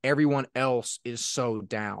everyone else is so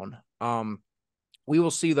down. We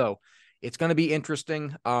will see though. It's going to be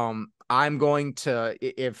interesting. I'm going to,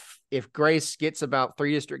 if Grace gets about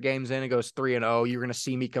 3 district games in and goes 3-0, you're going to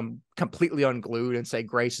see me completely unglued and say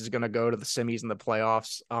Grace is going to go to the semis and the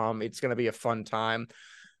playoffs. It's going to be a fun time.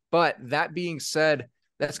 But that being said,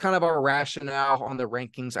 that's kind of our rationale on the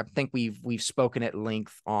rankings. I think we've spoken at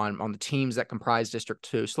length on the teams that comprise District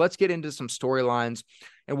 2. So let's get into some storylines.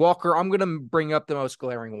 And Walker, I'm going to bring up the most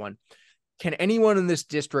glaring one. Can anyone in this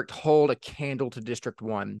district hold a candle to District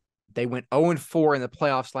 1? They went 0-4 in the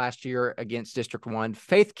playoffs last year against District 1.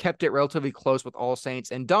 Faith kept it relatively close with All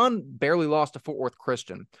Saints, and Dunn barely lost to Fort Worth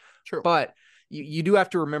Christian. True. But you do have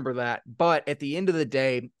to remember that. But at the end of the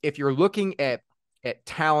day, if you're looking at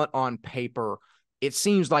talent on paper, it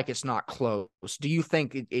seems like it's not close. Do you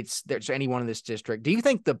think there's anyone in this district? Do you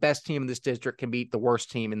think the best team in this district can beat the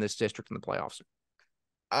worst team in this district in the playoffs?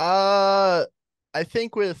 I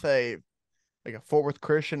think with a Fort Worth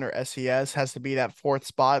Christian or SES has to be that fourth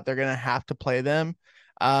spot. They're gonna have to play them.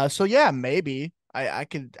 So yeah, maybe I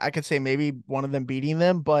could say maybe one of them beating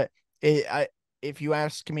them, but if you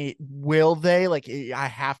ask me, will they? I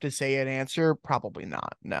have to say an answer. Probably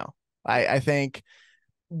not. No. I think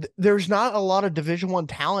there's not a lot of Division I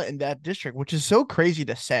talent in that district, which is so crazy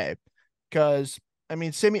to say. Because I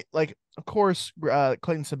mean, of course,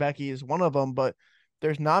 Clayton Sebecki is one of them, but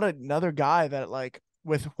there's not another guy that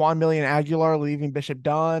with Juan Million Aguilar leaving Bishop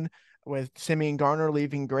Dunn, with Simeon Garner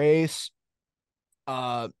leaving Grace.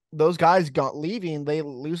 Those guys leaving, they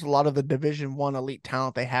lose a lot of the Division I elite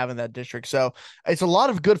talent they have in that district. So it's a lot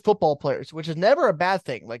of good football players, which is never a bad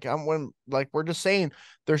thing. We're just saying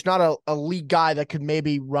there's not a league guy that could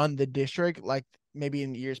maybe run the district like maybe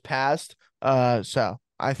in years past. So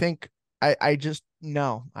I think I just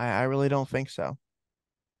no, I really don't think so.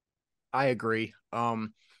 I agree.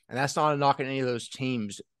 And that's not a knock on any of those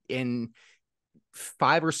teams. In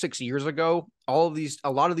 5 or 6 years ago,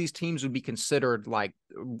 a lot of these teams would be considered like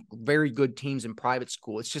very good teams in private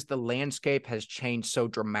school. It's just the landscape has changed so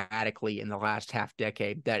dramatically in the last half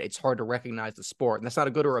decade that it's hard to recognize the sport. And that's not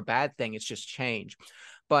a good or a bad thing. It's just change.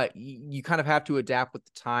 But you kind of have to adapt with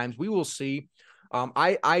the times. We will see.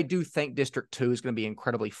 I do think District 2 is going to be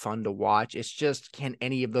incredibly fun to watch. It's just, can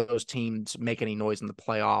any of those teams make any noise in the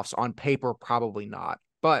playoffs? On paper, probably not.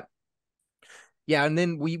 But yeah, and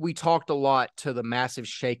then we talked a lot to the massive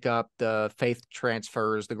shakeup, the Faith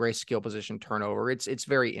transfers, the Grace skill position turnover. It's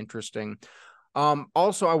very interesting.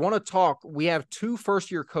 Also, I want to talk. We have 2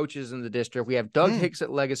 first-year coaches in the district. We have Doug Hicks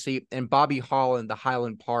at Legacy and Bobby Holland, the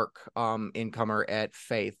Highland Park incomer at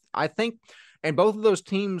Faith. I think, and both of those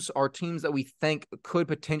teams are teams that we think could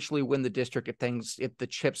potentially win the district if the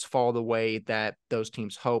chips fall the way that those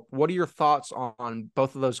teams hope. What are your thoughts on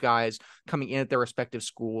both of those guys coming in at their respective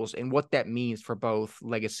schools and what that means for both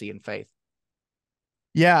Legacy and Faith?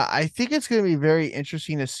 Yeah, I think it's going to be very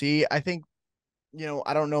interesting to see. I think,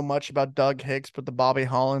 I don't know much about Doug Hicks, but the Bobby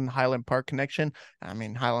Holland Highland Park connection. I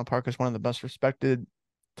mean, Highland Park is one of the best respected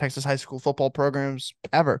Texas high school football programs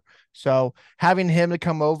ever. So having him to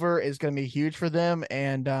come over is going to be huge for them.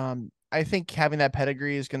 And I think having that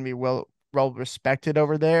pedigree is going to be well respected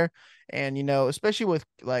over there. And, especially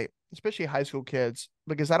especially high school kids,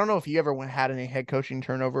 because I don't know if you ever had any head coaching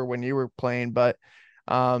turnover when you were playing, but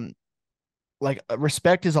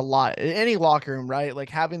respect is a lot in any locker room, right? Like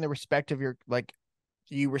having the respect of your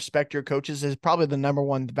you respect your coaches is probably the number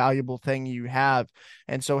one valuable thing you have.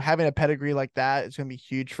 And so having a pedigree like that is going to be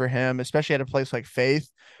huge for him, especially at a place like Faith.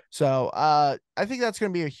 So I think that's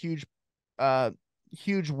going to be a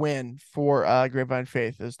huge win for Grapevine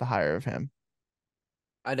Faith is the hire of him.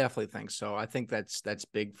 I definitely think so. I think that's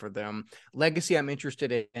big for them. Legacy, I'm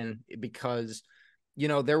interested in because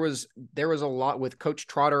there was a lot with Coach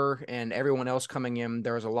Trotter and everyone else coming in.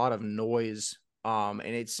 There was a lot of noise, and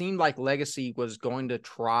it seemed like Legacy was going to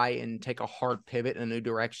try and take a hard pivot in a new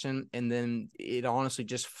direction, and then it honestly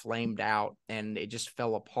just flamed out and it just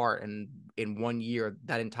fell apart. And in 1 year,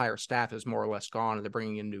 that entire staff is more or less gone, and they're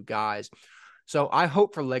bringing in new guys. So I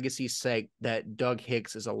hope for Legacy's sake that Doug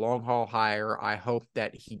Hicks is a long haul hire. I hope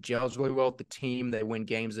that he gels really well with the team. They win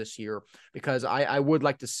games this year because I would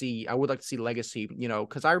like to see Legacy,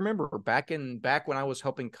 because I remember back when I was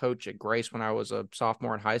helping coach at Grace when I was a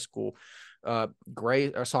sophomore in high school,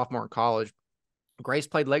 Grace or sophomore in college. Grace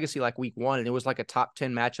played Legacy like week 1, and it was like a top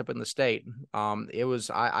 10 matchup in the state. It was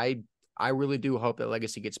I really do hope that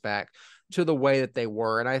Legacy gets back to the way that they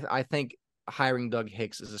were, and I think hiring Doug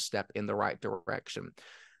Hicks is a step in the right direction.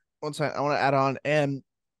 One second, I want to add on, and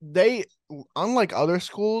they, unlike other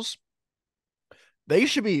schools, they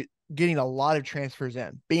should be getting a lot of transfers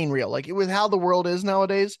in, being real. Like with how the world is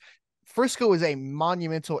nowadays, Frisco is a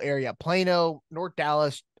monumental area. Plano, North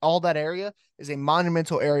Dallas, all that area is a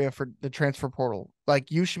monumental area for the transfer portal.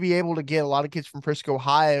 Like you should be able to get a lot of kids from Frisco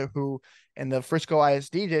High who in the Frisco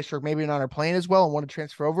ISD district maybe not are playing as well and want to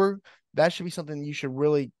transfer over. That should be something you should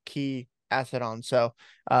really key asset on. So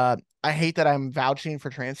I hate that I'm vouching for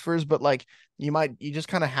transfers, but like you just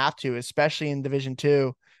kind of have to, especially in Division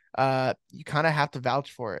 2. You kind of have to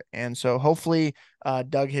vouch for it. And so hopefully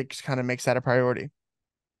Doug Hicks kind of makes that a priority.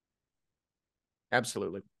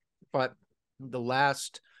 Absolutely. But the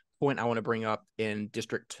last point I want to bring up in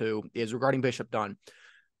District 2 is regarding Bishop Dunn.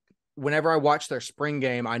 Whenever I watch their spring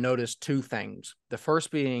game, I noticed two things. The first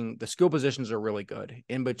being the skill positions are really good.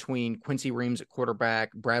 In between Quincy Reams at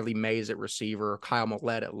quarterback, Bradley Mays at receiver, Kyle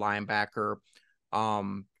Millett at linebacker,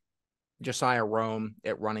 Josiah Rome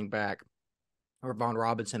at running back, or Vaughn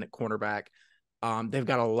Robinson at cornerback. They've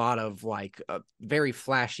got a lot of very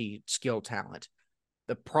flashy skill talent.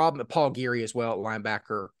 The problem, Paul Geary as well at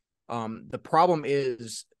linebacker. The problem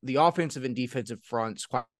is the offensive and defensive fronts,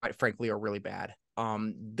 quite frankly, are really bad.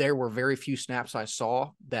 There were very few snaps I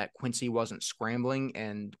saw that Quincy wasn't scrambling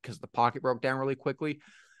and because the pocket broke down really quickly.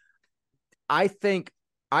 I think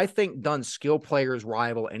Dunn's skill players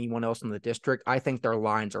rival anyone else in the district. I think their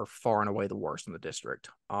lines are far and away the worst in the district.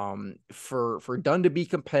 For Dunn to be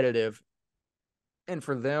competitive and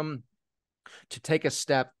for them to take a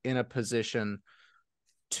step in a position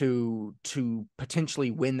to potentially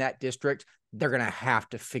win that district, they're going to have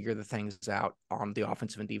to figure the things out on the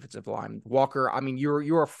offensive and defensive line. Walker, I mean,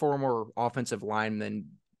 you're a former offensive lineman.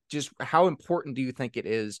 Just how important do you think it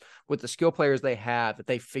is with the skill players they have that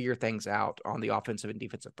they figure things out on the offensive and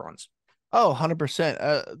defensive fronts? Oh,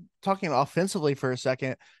 100%. Talking offensively for a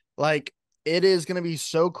second, like it is going to be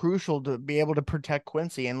so crucial to be able to protect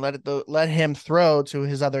Quincy and let him throw to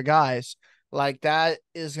his other guys. Like that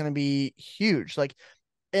is going to be huge. Like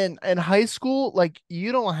in high school, like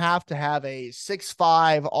you don't have to have a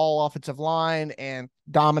 6'5" all offensive line and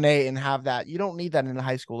dominate and have that. You don't need that in the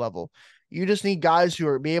high school level. You just need guys who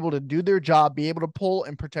are be able to do their job, be able to pull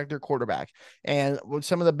and protect their quarterback. And with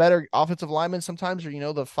some of the better offensive linemen sometimes are,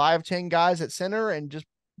 the 5'10" guys at center and just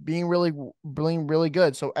being really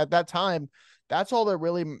good. So at that time, that's all that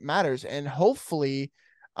really matters. And hopefully,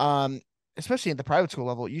 especially at the private school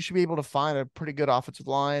level, you should be able to find a pretty good offensive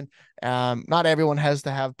line. Not everyone has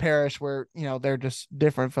to have Parrish where, they're just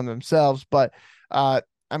different from themselves, but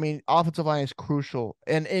I mean, offensive line is crucial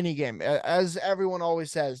in any game. As everyone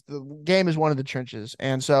always says, the game is one of the trenches.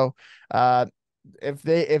 And so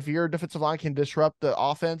if your defensive line can disrupt the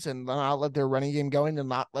offense and not let their running game going and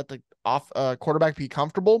not let the quarterback be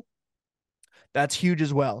comfortable, that's huge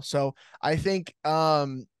as well. So I think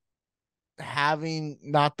having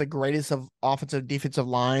not the greatest of offensive defensive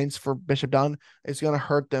lines for Bishop Dunn is going to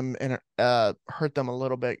hurt them and hurt them a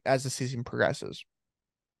little bit as the season progresses.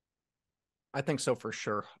 I think so for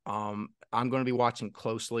sure. I'm going to be watching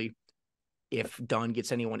closely if Dunn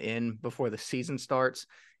gets anyone in before the season starts,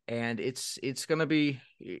 and it's going to be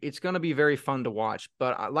very fun to watch.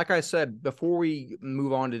 But like I said, before we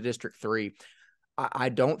move on to District 3, I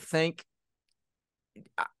don't think.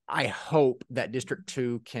 I hope that District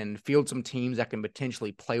 2 can field some teams that can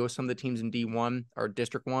potentially play with some of the teams in D1 or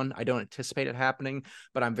District 1. I don't anticipate it happening,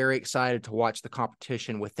 but I'm very excited to watch the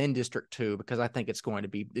competition within District 2 because I think it's going to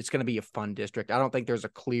be a fun district. I don't think there's a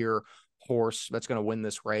clear horse that's going to win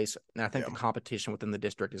this race. And I think Yeah. the competition within the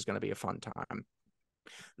district is going to be a fun time.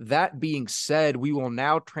 That being said, we will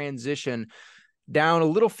now transition down a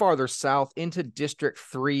little farther south into District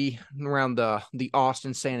 3 around the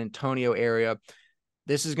Austin, San Antonio area.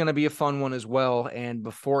 This is going to be a fun one as well. And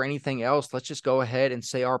before anything else, let's just go ahead and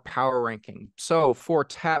say our power ranking. So for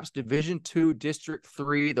TAPS Division 2 District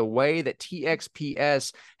 3, the way that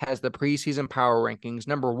TXPS has the preseason power rankings,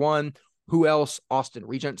 number 1, who else? Austin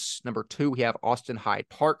Regents. Number 2, we have Austin Hyde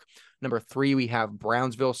Park. Number 3, we have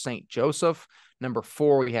Brownsville St. Joseph. Number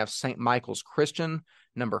 4, we have St. Michael's Christian.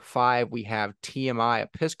 Number 5, we have TMI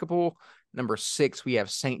Episcopal. Number 6, we have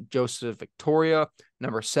St. Joseph Victoria.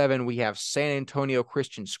 Number 7, we have San Antonio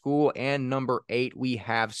Christian School. And number 8, we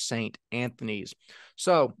have St. Anthony's.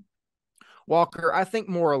 So, Walker, I think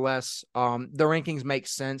more or less the rankings make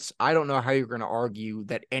sense. I don't know how you're going to argue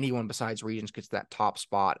that anyone besides Regents gets that top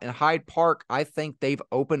spot. And Hyde Park, I think they've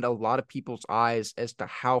opened a lot of people's eyes as to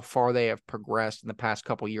how far they have progressed in the past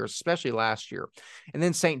couple of years, especially last year. And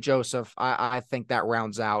then St. Joseph, I think that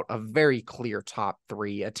rounds out a very clear top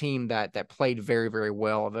 3, a team that played very, very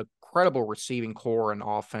well, of a incredible receiving core and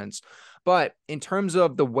offense. But in terms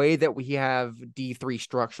of the way that we have D3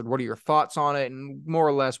 structured, what are your thoughts on it? And more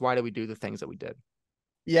or less, why did we do the things that we did?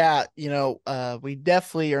 Yeah, we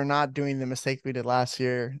definitely are not doing the mistake we did last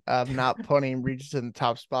year of not putting Regis in the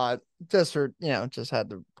top spot. Just had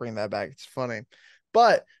to bring that back. It's funny.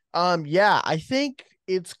 But yeah, I think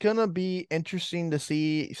it's gonna be interesting to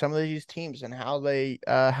see some of these teams and how they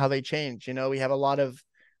change. We have a lot of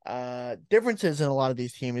differences in a lot of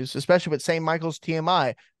these teams, especially with St. Michael's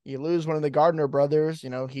TMI. You lose one of the Gardner brothers,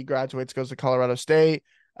 he graduates, goes to Colorado State.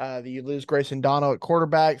 You lose Grayson Dono at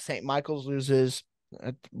quarterback. St. Michael's loses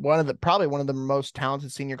probably one of the most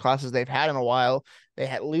talented senior classes they've had in a while.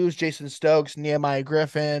 They lose Jason Stokes, Nehemiah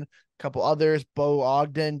Griffin, a couple others. Bo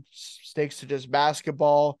Ogden stakes to just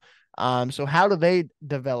basketball. So how do they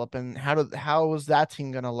develop, and how is that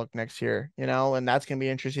team going to look next year? And that's going to be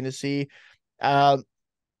interesting to see.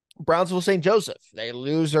 Brownsville St. Joseph, they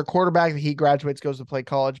lose their quarterback. He graduates, goes to play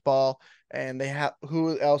college ball. And they have,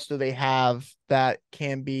 who else do they have that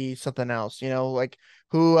can be something else? Like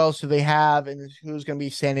who else do they have, and who's going to be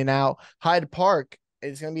standing out? Hyde Park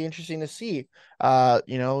is going to be interesting to see.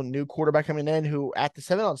 New quarterback coming in, who at the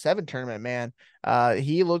 7-on-7 tournament, man,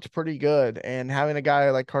 he looked pretty good. And having a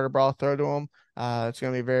guy like Carter Brawl throw to him, it's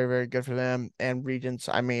going to be very, very good for them. And Regents,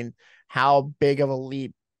 I mean, how big of a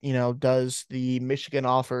leap does the Michigan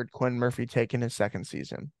offered Quinn Murphy take in his second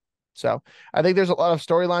season? So I think there's a lot of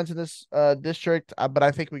storylines in this district, but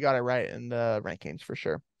I think we got it right in the rankings for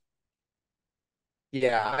sure.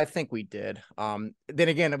 Yeah, I think we did. Then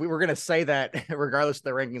again, we were going to say that regardless of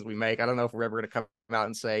the rankings we make. I don't know if we're ever going to come out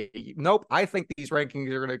and say, nope, I think these rankings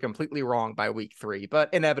are going to be completely wrong by week 3.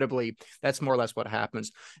 But inevitably, that's more or less what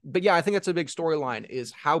happens. But yeah, I think that's a big storyline,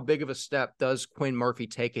 is how big of a step does Quinn Murphy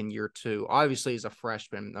take in year 2? Obviously, as a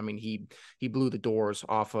freshman, I mean, he blew the doors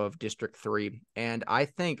off of District 3. And I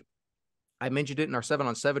think I mentioned it in our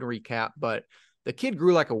 7-on-7 recap, but the kid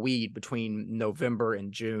grew like a weed between November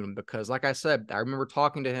and June, because like I said, I remember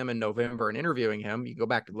talking to him in November and interviewing him. You go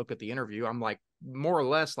back and look at the interview, I'm like, more or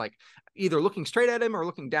less like either looking straight at him or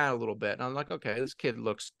looking down a little bit. And I'm like, okay, this kid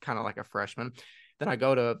looks kind of like a freshman. Then I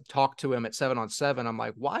go to talk to him at 7-on-7. I'm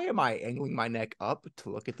like, why am I angling my neck up to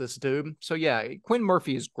look at this dude? So yeah, Quinn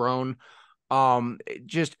Murphy has grown.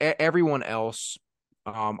 Just everyone else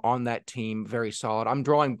on that team, very solid. I'm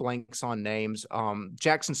drawing blanks on names.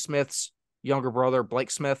 Jackson Smith's younger brother, Blake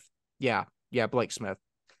Smith. Yeah, Blake Smith.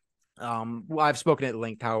 I've spoken at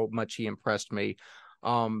length how much he impressed me.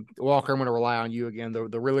 Walker, I'm going to rely on you again.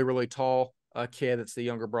 The really, really tall kid that's the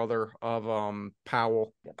younger brother of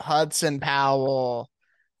Powell. Hudson Powell.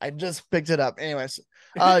 I just picked it up. Anyways,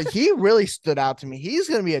 he really stood out to me. He's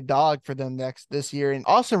going to be a dog for them this year. And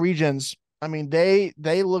Austin Regions, I mean, they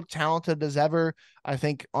look talented as ever. I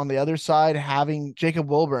think on the other side, having Jacob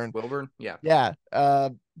Wilburn. Yeah.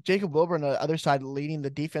 Jacob Wilburn on the other side leading the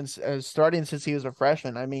defense, starting since he was a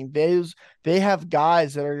freshman. I mean, they have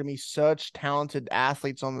guys that are going to be such talented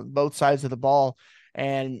athletes on both sides of the ball,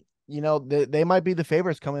 and they might be the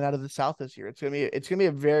favorites coming out of the South this year. It's gonna be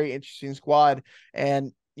a very interesting squad,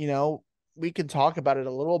 and we can talk about it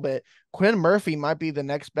a little bit. Quinn Murphy might be the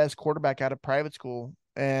next best quarterback out of private school,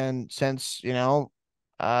 and since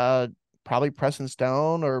probably Preston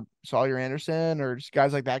Stone or Sawyer Anderson or just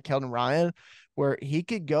guys like that, Keldon Ryan, where he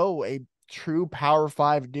could go a true Power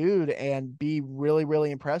 5 dude and be really,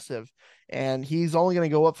 really impressive. And he's only going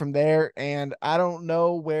to go up from there. And I don't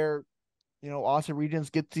know where, Austin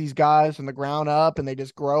Regions gets these guys from the ground up and they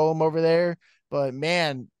just grow them over there. But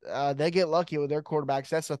man, they get lucky with their quarterbacks.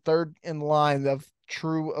 That's the third in line of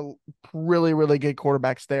true, really, really good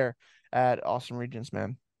quarterbacks there at Austin Regents,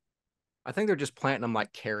 man. I think they're just planting them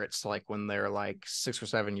like carrots, like when they're like 6 or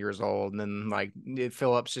 7 years old, and then like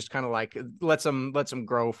Phillips just kind of like lets them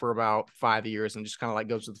grow for about 5 years, and just kind of like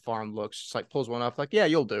goes to the farm, looks, just like pulls one up, like yeah,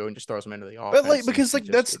 you'll do, and just throws them into the But like offense. because like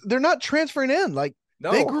that's they're not transferring in. Like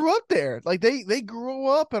they No. grew up there. Like they grew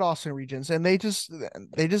up at Austin Regents, and they just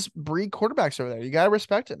breed quarterbacks over there. You gotta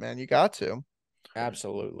respect it, man. You got to.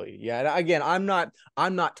 Absolutely. Yeah. And again, I'm not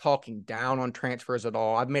talking down on transfers at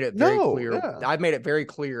all. I've made it very No, clear. yeah. I've made it very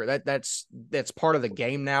clear that that's part of the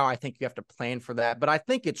game now. I think you have to plan for that. But I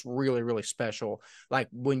think it's really, really special. Like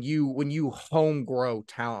when you home grow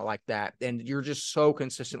talent like that and you're just so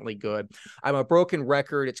consistently good. I'm a broken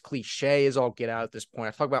record. It's cliche as all get out at this point.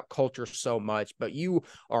 I talk about culture so much, but you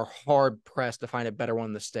are hard pressed to find a better one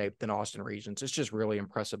in the state than Austin Regions. It's just really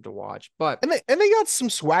impressive to watch. But And they got some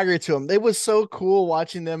swagger to them. It was so cool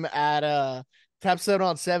watching them at Tap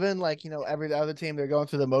 7-on-7. Like, every other team, they're going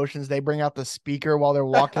through the motions. They bring out the speaker while they're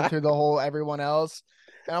walking through the whole everyone else.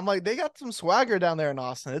 And I'm like, they got some swagger down there in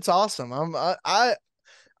Austin. It's awesome. I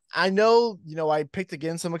know, I picked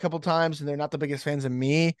against them a couple times and they're not the biggest fans of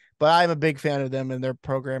me, but I'm a big fan of them and their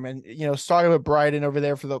program. And, started with Bryden over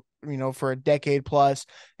there for a decade plus,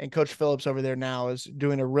 and Coach Phillips over there now is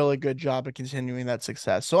doing a really good job of continuing that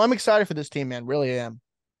success. So I'm excited for this team, man. Really am.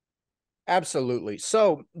 absolutely.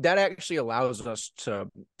 So that actually allows us to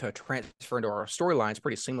transfer into our storylines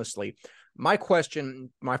pretty seamlessly. My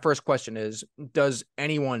first question is, does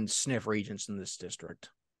anyone sniff Regents in this district?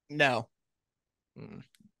 No. Hmm.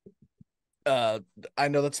 I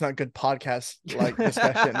know that's not good podcast like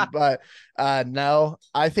discussion, but no,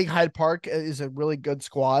 I think Hyde Park is a really good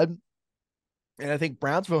squad. And I think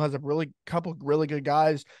Brownsville has a couple really good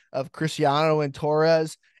guys of Cristiano and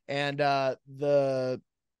Torres, and the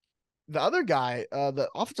other guy, the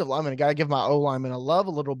offensive lineman, I gotta give my O lineman a love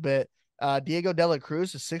a little bit. Diego Dela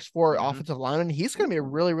Cruz, a 6'4" Mhm. offensive lineman. He's gonna be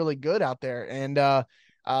really, really good out there. And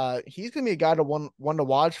he's gonna be a guy to one to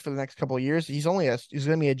watch for the next couple of years. He's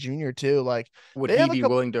gonna be a junior too. Like Would they he have a be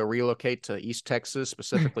couple. willing to relocate to East Texas,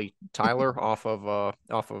 specifically Tyler, off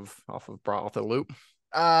the loop?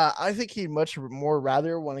 I think he'd much more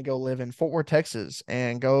rather want to go live in Fort Worth, Texas,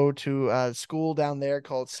 and go to a school down there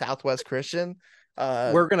called Southwest Christian.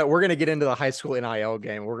 Uh, We're gonna get into the high school NIL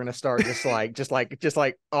game. We're gonna start just like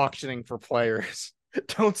auctioning for players.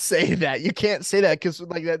 don't say that. You can't say that because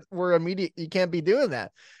like that we're immediate. You can't be doing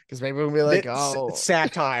that because maybe we'll be like, oh,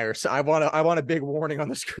 Satire. So I want a big warning on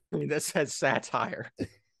the screen that says satire.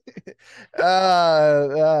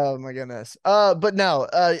 oh my goodness. But no,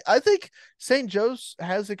 I think St. Joe's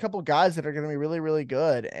has a couple guys that are going to be really, really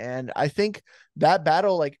good, and I think that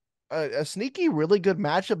battle, like a sneaky, really good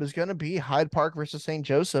matchup, is going to be Hyde Park versus St.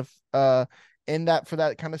 Joseph. In that for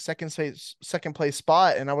that kind of second place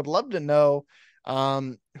spot, and I would love to know,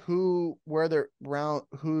 who's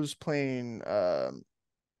playing what am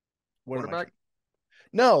I Quarterback.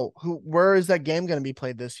 no who where is that game going to be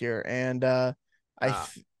played this year? And I Uh,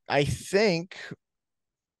 th- I think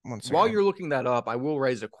one While second. you're looking that up, I will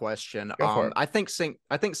raise a question. Go for it. I think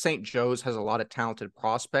St. Joe's has a lot of talented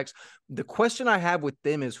prospects. The question I have with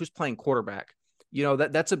them is who's playing quarterback.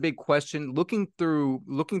 That's a big question. Looking through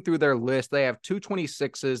their list, they have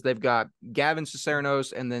 226s. They've got Gavin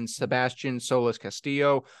Cicernos and then Sebastian Solis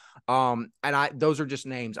Castillo. And those are just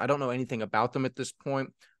names. I don't know anything about them at this point.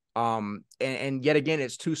 And yet again,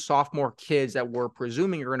 it's two sophomore kids that we're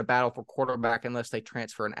presuming are going to battle for quarterback unless they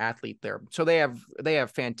transfer an athlete there. So they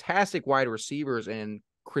have fantastic wide receivers in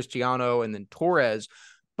Cristiano and then Torres.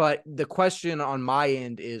 But the question on my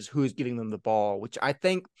end is who's getting them the ball, which I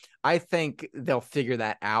think they'll figure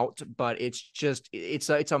that out. But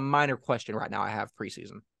it's a minor question right now. I have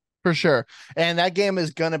preseason. For sure. And that game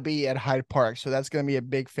is going to be at Hyde Park. So that's going to be a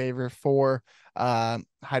big favor for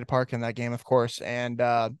Hyde Park in that game, of course. And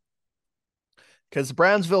because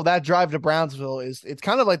Brownsville, that drive to Brownsville it's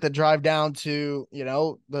kind of like the drive down to,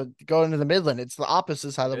 the go into the Midland. It's the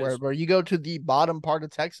opposite side of the It is. word where you go to the bottom part of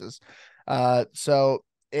Texas. So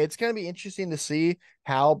it's going to be interesting to see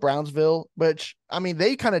how Brownsville, which I mean,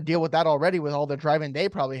 they kind of deal with that already with all the driving they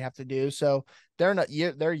probably have to do. So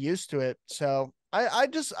they're used to it. So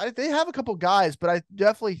they have a couple guys, but I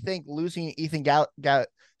definitely think losing Ethan Gallegos,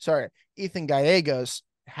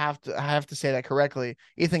 I have to say that correctly.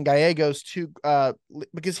 Ethan Gallegos to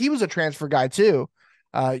because he was a transfer guy too,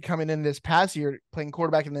 coming in this past year playing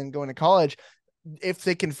quarterback and then going to college. If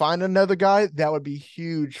they can find another guy, that would be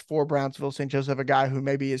huge for Brownsville St. Joseph, a guy who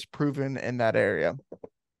maybe is proven in that area.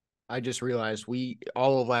 I just realized we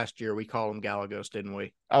all of last year we called him Galagos, didn't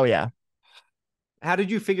we? Oh yeah. How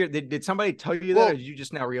did you figure? Did somebody tell you that, or Well, did you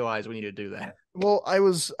just now realize we need to do that? I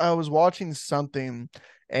was watching something,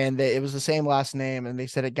 and it was the same last name, and they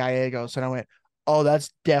said it Gallegos, and I went, "Oh,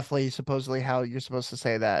 that's definitely supposedly how you're supposed to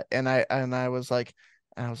say that." And I was like,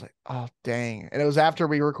 "Oh, dang!" And it was after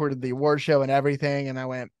we recorded the award show and everything, and I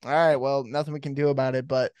went, "All right, well, nothing we can do about it,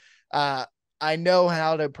 but uh, I know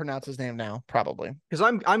how to pronounce his name now, probably."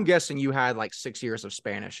 Because I'm guessing you had like 6 years of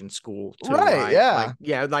Spanish in school too, Right? right? Like, Yeah.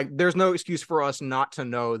 yeah, like there's no excuse for us not to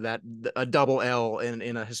know that a double L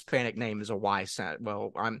in a Hispanic name is a Y sound.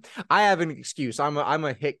 Well, I have an excuse. I'm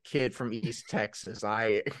a hick kid from East Texas.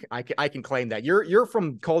 I can claim that. You're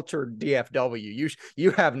from cultured DFW.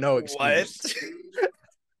 You have no What? excuse.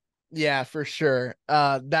 Yeah, for sure.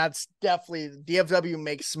 That's definitely DFW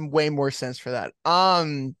makes some way more sense for that.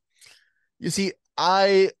 You see,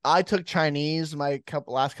 I took Chinese my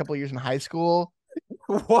last couple of years in high school.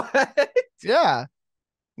 What? Yeah,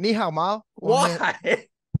 你好吗? Why?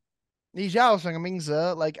 你叫什么名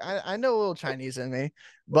字? Like I know a little Chinese in me,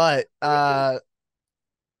 but I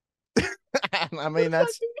mean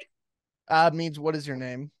that's means what is your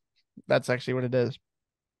name? That's actually what it is.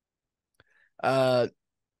 Uh,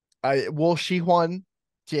 I Wolf Shihuan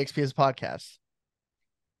TXP's podcast.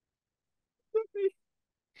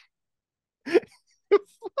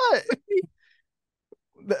 What?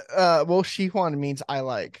 Well, Shihuan means I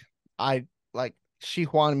like. I like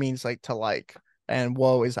Shihuan means like to like, and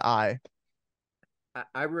woe is I.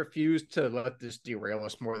 I refuse to let this derail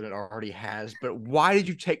us more than it already has. But why did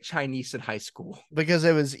you take Chinese in high school? Because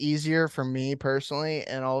it was easier for me personally,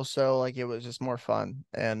 and also like it was just more fun,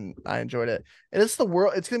 and I enjoyed it. And it's the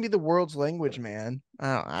world. It's gonna be the world's language, man.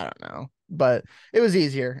 I don't know, but it was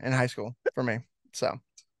easier in high school for me. So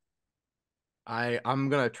I'm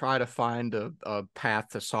gonna try to find a path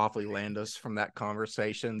to softly land us from that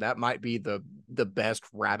conversation. That might be the best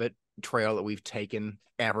rabbit trail that we've taken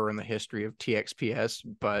ever in the history of TXPS.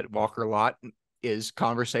 But Walker Lot is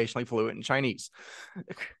conversationally fluent in Chinese.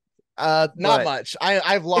 not But much.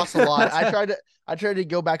 I've lost a lot. I tried to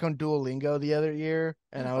go back on Duolingo the other year,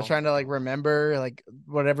 and I was oh trying my to like god, remember like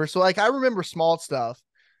whatever. So like I remember small stuff,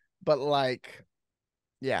 but like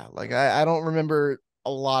yeah, like I don't remember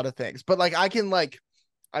a lot of things. But like I can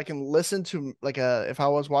listen to like a if I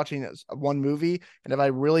was watching one movie, and if I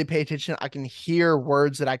really pay attention, I can hear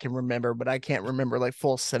words that I can remember, but I can't remember like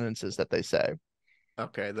full sentences that they say.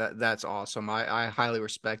 okay, that's awesome. I highly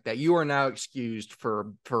respect that. You are now excused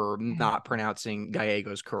for not pronouncing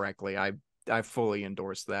Gallegos correctly. I fully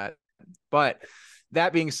endorse that. But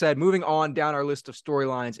that being said, moving on down our list of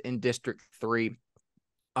storylines in District 3,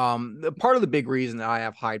 part of the big reason that I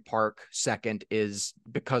have Hyde Park second is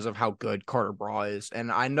because of how good Carter Braw is.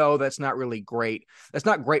 And I know that's not really great. That's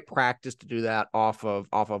not great practice to do that off of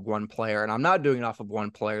one player. And I'm not doing it off of one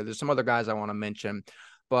player. There's some other guys I want to mention.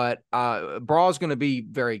 But Braw is going to be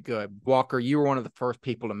very good. Walker, you were one of the first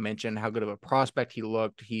people to mention how good of a prospect he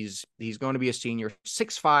looked. He's going to be a senior,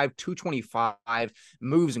 6'5", 225,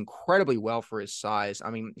 moves incredibly well for his size.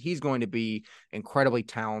 I mean, he's going to be incredibly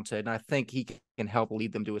talented, and I think he can help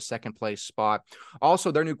lead them to a second place spot. Also,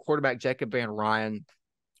 their new quarterback, Jacob Van Ryan,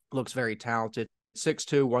 looks very talented.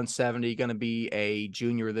 6'2", 170, going to be a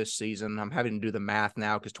junior this season. I'm having to do the math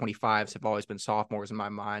now because 25s have always been sophomores in my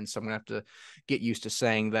mind, so I'm going to have to get used to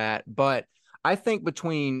saying that. But I think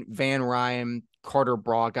between Van Ryan, Carter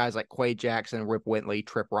Braw, guys like Quay Jackson, Rip Wintley,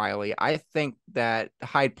 Trip Riley, I think that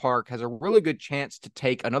Hyde Park has a really good chance to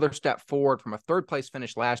take another step forward from a third place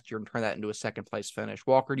finish last year and turn that into a second place finish.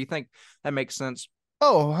 Walker, do you think that makes sense?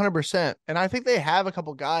 Oh, 100%. And I think they have a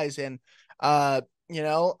couple guys. And, I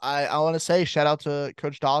want to say shout out to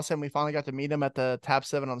Coach Dawson. We finally got to meet him at the TAP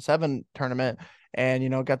 7-on-7 tournament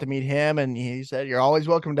and, got to meet him. And he said, you're always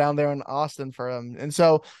welcome down there in Austin for him.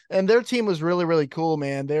 And their team was really, really cool,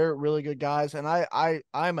 man. They're really good guys. And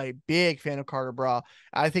I'm a big fan of Carter Braw.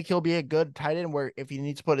 I think he'll be a good tight end where if he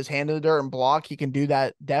needs to put his hand in the dirt and block, he can do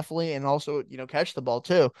that definitely. And also, catch the ball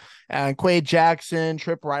too. And Quay Jackson,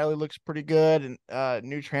 Trip Riley looks pretty good. And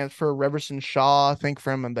new transfer, Reverson Shaw, I think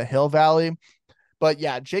from the Hill Valley. But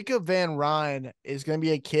yeah, Jacob Van Ryn is going to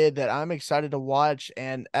be a kid that I'm excited to watch.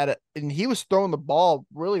 And he was throwing the ball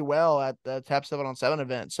really well at the TAP 7-on-7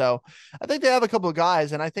 event. So I think they have a couple of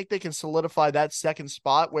guys, and I think they can solidify that second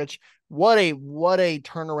spot. Which what a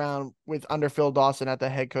turnaround with under Phil Dawson at the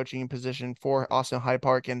head coaching position for Austin Hyde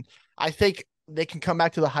Park. And I think they can come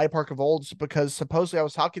back to the Hyde Park of olds because supposedly I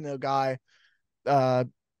was talking to a guy uh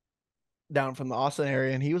down from the Austin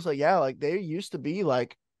area, and he was like, yeah, like they used to be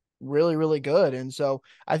like really, really good. And so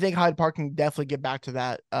I think Hyde Park can definitely get back to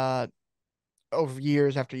that over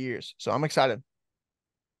years after years. So I'm excited.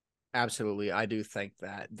 Absolutely, I do think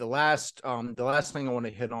that the last thing I want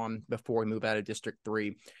to hit on before we move out of District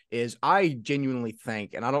 3 is I genuinely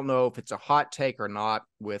think, and I don't know if it's a hot take or not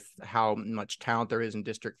with how much talent there is in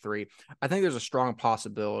District 3, I think there's a strong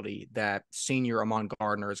possibility that senior Amon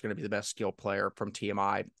Gardner is going to be the best skill player from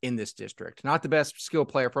TMI in this district. Not the best skill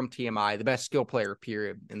player from TMI, the best skill player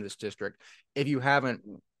period in this district. If you haven't,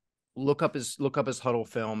 look up his huddle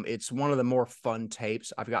film. It's one of the more fun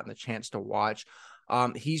tapes I've gotten the chance to watch.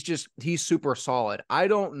 He's super solid. I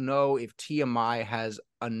don't know if TMI has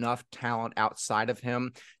enough talent outside of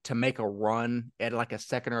him to make a run at like a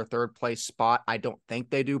second or third place spot. I don't think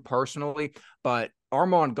they do personally, but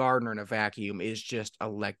Armand Gardner in a vacuum is just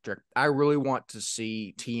electric. I really want to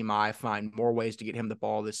see TMI find more ways to get him the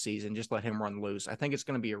ball this season. Just let him run loose. I think it's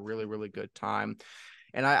going to be a really, really good time.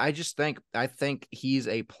 And I think he's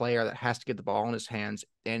a player that has to get the ball in his hands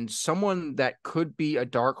and someone that could be a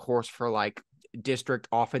dark horse for like district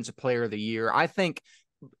offensive player of the year. I think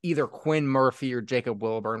either Quinn Murphy or Jacob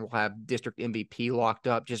Wilburn will have district MVP locked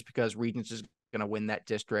up just because Regents is going to win that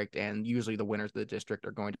district. And usually the winners of the district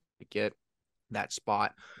are going to get that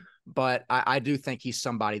spot. But I do think he's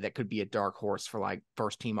somebody that could be a dark horse for like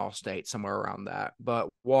first team all state, somewhere around that. But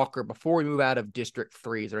Walker, before we move out of District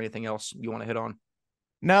 3, is there anything else you want to hit on?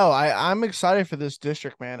 No, I'm excited for this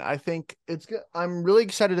district, man. I think it's good. I'm really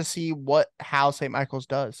excited to see how St. Michael's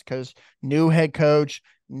does because new head coach,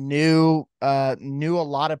 new a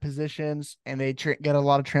lot of positions, and they get a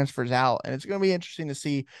lot of transfers out, and it's going to be interesting to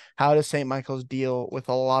see how does St. Michael's deal with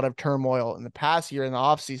a lot of turmoil in the past year in the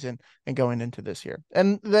off season and going into this year.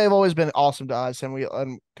 And they've always been awesome to us,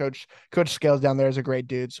 and Coach Scales down there is a great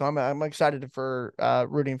dude, so I'm excited for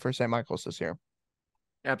rooting for St. Michael's this year.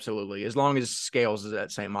 Absolutely. As long as Scales is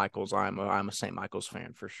at St. Michael's, I'm a St. Michael's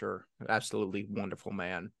fan for sure. Absolutely wonderful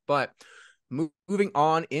man. But moving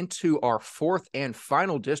on into our fourth and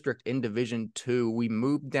final district in Division 2, we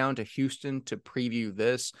moved down to Houston to preview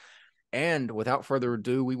this. And without further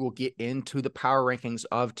ado, we will get into the power rankings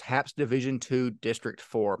of TAPPS Division 2 District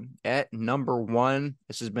 4. At number 1,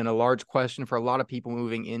 this has been a large question for a lot of people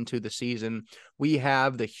moving into the season. We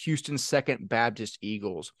have the Houston Second Baptist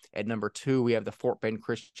Eagles. At number 2, we have the Fort Bend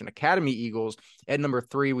Christian Academy Eagles. At number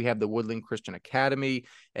 3, we have the Woodland Christian Academy.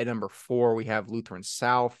 At number 4, we have Lutheran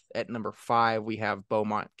South. At number 5, we have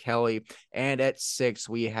Beaumont Kelly. And at 6,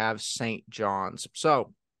 we have St. John's.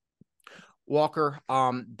 So, Walker,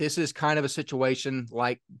 this is kind of a situation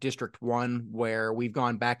like District 1 where we've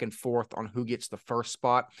gone back and forth on who gets the first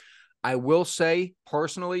spot. I will say,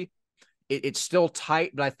 personally, it's still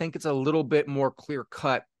tight, but I think it's a little bit more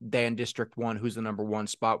clear-cut than District 1, who's the number 1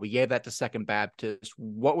 spot. We gave that to Second Baptist.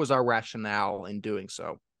 What was our rationale in doing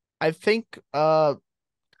so? I think kind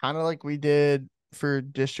of like we did for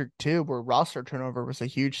District 2, where roster turnover was a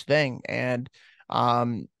huge thing. And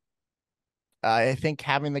I think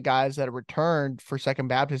having the guys that returned for Second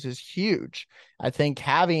Baptist is huge. I think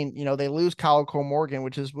having, they lose Kyle Cole Morgan,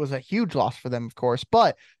 which was a huge loss for them, of course,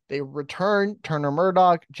 but they return Turner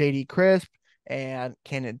Murdoch, JD Crisp, and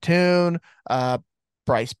Kenan Toon,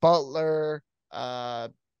 Bryce Butler,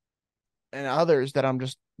 and others that I'm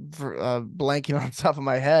just blanking on the top of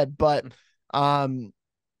my head. But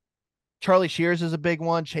Charlie Shears is a big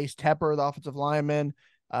one. Chase Tepper, the offensive lineman,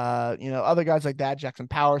 other guys like that, Jackson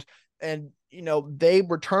Powers. And they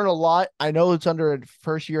return a lot. I know it's under a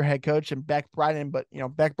first-year head coach and Beck Bryden, but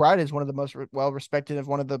Beck Bryden is one of the most well-respected of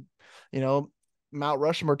one of the, Mount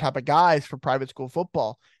Rushmore type of guys for private school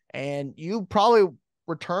football. And you probably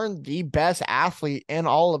return the best athlete in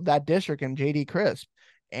all of that district in JD Crisp.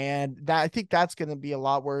 And I think that's going to be a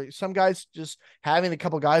lot where some guys, just having a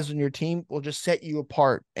couple guys on your team will just set you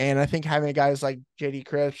apart. And I think having guys like JD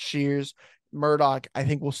Crisp, Shears, Murdoch, I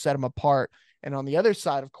think will set them apart. And on the other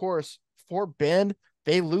side, of course, Fort Bend,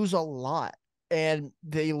 they lose a lot. And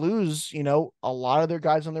they lose, a lot of their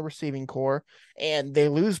guys on the receiving core. And they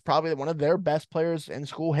lose probably one of their best players in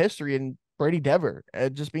school history in Brady Dever,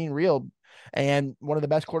 just being real. And one of the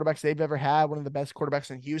best quarterbacks they've ever had, one of the best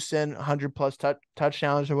quarterbacks in Houston, 100-plus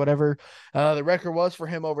touchdowns or whatever the record was for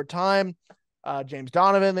him over time. James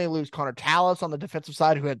Donovan, they lose Connor Tallis on the defensive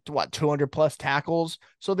side, who had 200-plus tackles.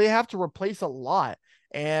 So they have to replace a lot.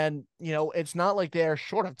 And, it's not like they're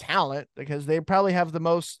short of talent because they probably have the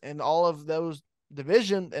most in all of those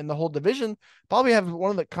division and the whole division, probably have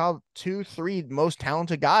one of the 2-3 most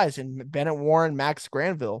talented guys in Bennett Warren, Max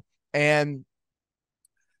Granville. And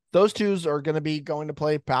those twos are going to be going to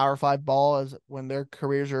play Power Five ball as when their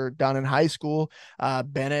careers are done in high school.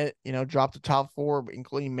 Bennett, dropped the top four,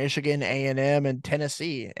 including Michigan, A&M, and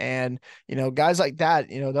Tennessee. And, guys like that,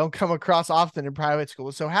 don't come across often in private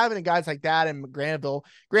schools. So having guys like that in Granville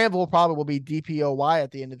probably will be DPOY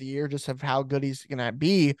at the end of the year, just of how good he's going to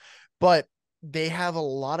be. But they have a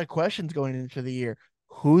lot of questions going into the year.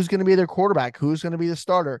 Who's going to be their quarterback? Who's going to be the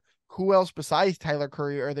starter? Who else besides Tyler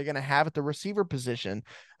Curry are they going to have at the receiver position?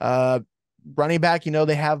 Running back,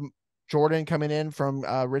 they have Jordan coming in from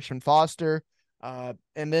Richmond Foster. And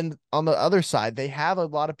then on the other side, they have a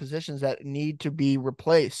lot of positions that need to be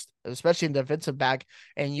replaced, especially in defensive back.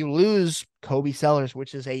 And you lose Kobe Sellers,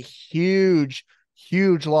 which is a huge,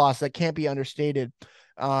 huge loss that can't be understated.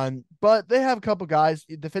 But they have a couple guys.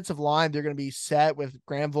 Defensive line, they're going to be set with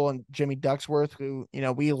Granville and Jimmy Ducksworth, who,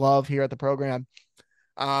 we love here at the program.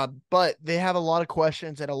 But they have a lot of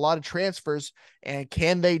questions and a lot of transfers, and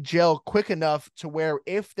can they gel quick enough to where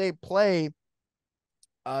if they play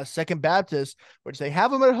Second Baptist, which they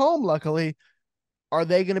have them at home, luckily, are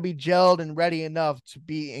they going to be gelled and ready enough to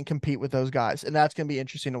be and compete with those guys? And that's going to be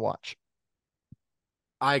interesting to watch.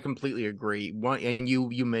 I completely agree. And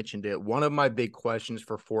you mentioned it. One of my big questions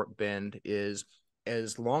for Fort Bend is,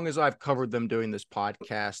 as long as I've covered them doing this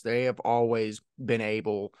podcast, they have always been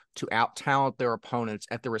able to out-talent their opponents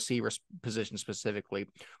at the receiver position specifically,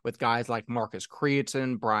 with guys like Marcus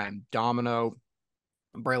Creaton, Brian Domino,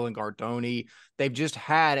 Braylon Gardoni. They've just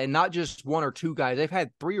had, and not just one or two guys, they've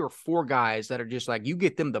had 3 or 4 guys that are just like, you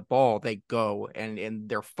get them the ball, they go, and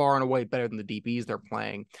they're far and away better than the DBs they're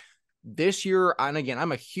playing. This year, and again,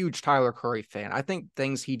 I'm a huge Tyler Curry fan. I think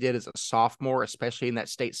things he did as a sophomore, especially in that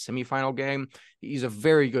state semifinal game, he's a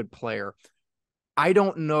very good player. I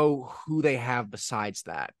don't know who they have besides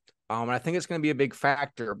that. And I think it's going to be a big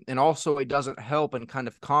factor. And also, it doesn't help and kind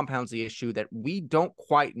of compounds the issue that we don't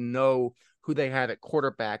quite know who they have at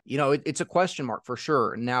quarterback. It's a question mark for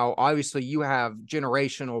sure. Now, obviously, you have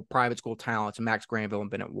generational private school talents, Max Granville and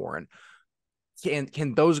Bennett Warren.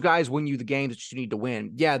 Can those guys win you the games that you need to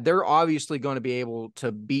win? Yeah, they're obviously going to be able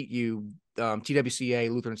to beat you, TWCA,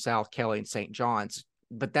 Lutheran South, Kelly, and St. John's,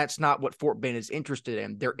 but that's not what Fort Bend is interested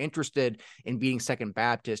in. They're interested in beating Second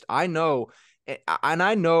Baptist. I know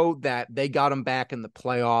that they got them back in the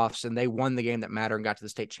playoffs and they won the game that mattered and got to the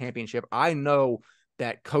state championship. I know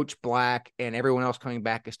that Coach Black and everyone else coming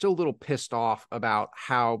back is still a little pissed off about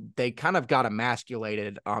how they kind of got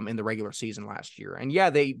emasculated in the regular season last year. And yeah,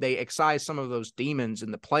 they excised some of those demons in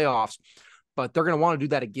the playoffs, but they're going to want to do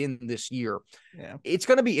that again this year. Yeah. It's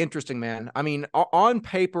going to be interesting, man. I mean, on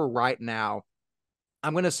paper right now,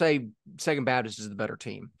 I'm going to say Second Baptist is the better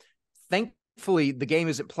team. Thankfully, the game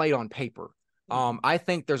isn't played on paper. I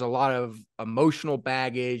think there's a lot of emotional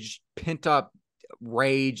baggage, pent up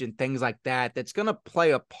rage and things like that that's going to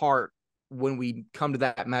play a part when we come to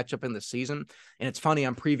that matchup in the season. And it's funny,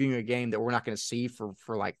 I'm previewing a game that we're not going to see for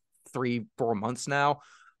like 3-4 months now,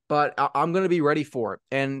 but I'm going to be ready for it.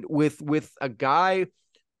 And with a guy,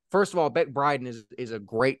 first of all, Beck Bryden is a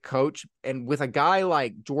great coach, and with a guy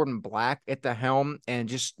like Jordan Black at the helm and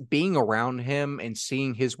just being around him and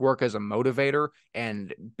seeing his work as a motivator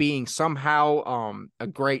and being somehow a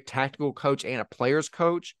great tactical coach and a player's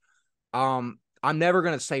coach, I'm never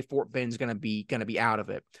going to say Fort Bend's going to be out of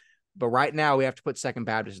it, but right now we have to put Second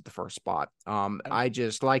Baptist at the first spot. I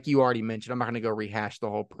just, like you already mentioned, I'm not going to go rehash the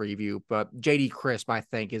whole preview, but JD Crisp, I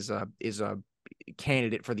think, is a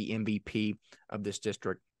candidate for the MVP of this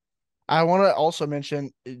district. I want to also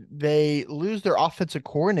mention they lose their offensive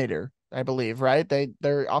coordinator, I believe, right?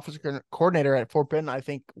 Their offensive coordinator at Fort Bend, I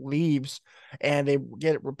think, leaves, and they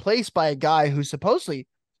get replaced by a guy who's supposedly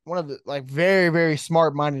one of the very, very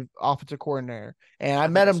smart-minded offensive coordinator. And I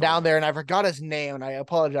met him down there, and I forgot his name, and I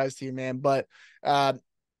apologize to you, man. But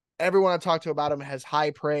everyone I talked to about him has high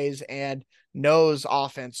praise and knows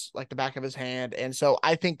offense like the back of his hand. And so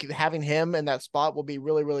I think having him in that spot will be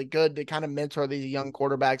really, really good to kind of mentor these young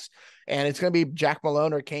quarterbacks. And it's going to be Jack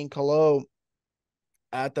Malone or Kane Colo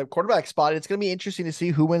at the quarterback spot. It's going to be interesting to see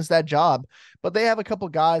who wins that job. But they have a couple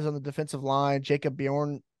guys on the defensive line, Jacob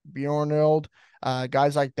Bjornold,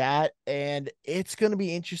 guys like that, and it's going to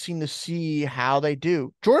be interesting to see how they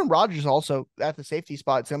do. Jordan Rogers also at the safety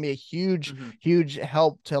spot. It's going to be a huge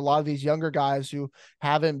help to a lot of these younger guys who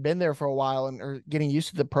haven't been there for a while and are getting used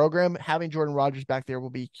to the program. Having Jordan Rogers back there will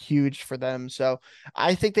be huge for them. So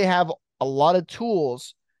I think they have a lot of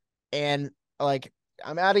tools, and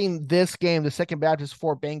I'm adding this game, the Second Baptist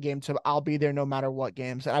Fort Bend game, to I'll be there no matter what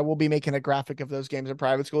games. And I will be making a graphic of those games in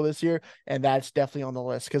private school this year. And that's definitely on the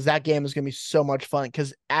list because that game is going to be so much fun.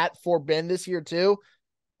 Because at Fort Bend this year, too,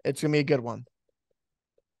 it's going to be a good one.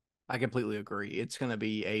 I completely agree. It's going to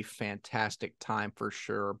be a fantastic time for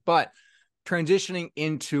sure. But transitioning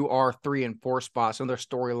into our 3 and 4 spots, another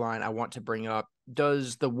storyline I want to bring up.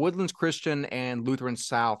 Does the Woodlands Christian and Lutheran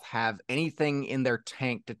South have anything in their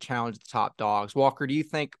tank to challenge the top dogs? Walker, do you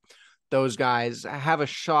think those guys have a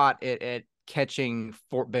shot at catching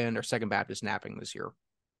Fort Bend or Second Baptist napping this year?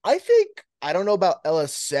 I don't know about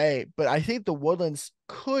LSA, but I think the Woodlands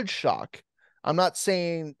could shock. I'm not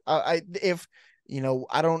saying I if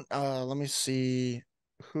I don't let me see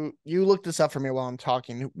who you look this up for me while I'm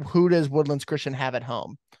talking. Who does Woodlands Christian have at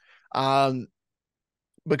home? Um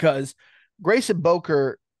because Grayson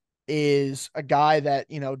Boker is a guy that,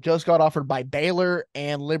 just got offered by Baylor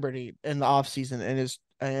and Liberty in the offseason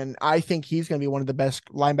and I think he's going to be one of the best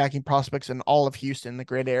linebacking prospects in all of Houston, the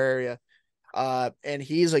greater area. And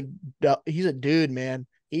he's a dude, man.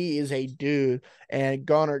 He is a dude. And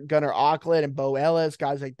Gunnar Auckland and Bo Ellis,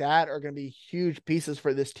 guys like that, are going to be huge pieces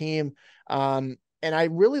for this team. And I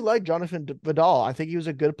really like Jonathan Vidal. I think he was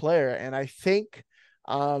a good player, and I think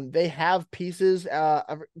they have pieces.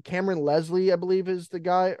 Cameron Leslie, I believe, is the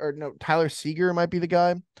guy, or no, Tyler Seeger might be the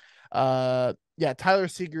guy. Yeah, Tyler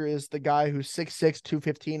Seeger is the guy who's 6'6",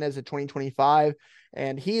 215 as a 2025.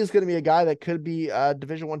 And he is going to be a guy that could be a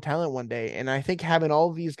Division I talent one day. And I think having all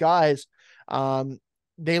of these guys,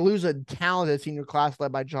 they lose a talented senior class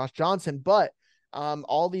led by Josh Johnson, but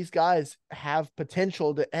all these guys have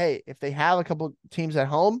potential to, hey, if they have a couple teams at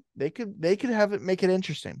home, they could have it, make it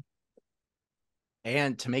interesting.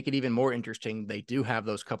 And to make it even more interesting, they do have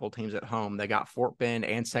those couple teams at home. They got Fort Bend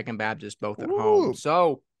and Second Baptist both at home.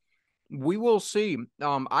 So we will see.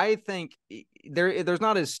 I think there's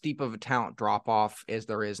not as steep of a talent drop off as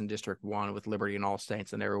there is in District 1 with Liberty and All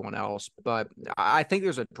Saints and everyone else, but I think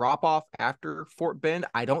there's a drop off after Fort Bend.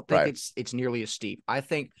 I don't think it's nearly as steep. I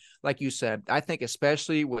think, like you said, I think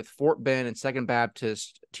especially with Fort Bend and Second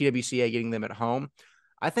Baptist, TWCA getting them at home,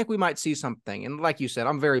 I think we might see something. And like you said,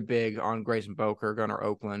 I'm very big on Grayson Boker, Gunnar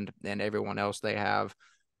Oakland, and everyone else they have.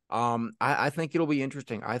 I think it'll be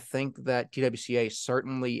interesting. I think that TWCA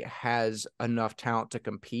certainly has enough talent to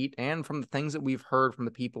compete, and from the things that we've heard from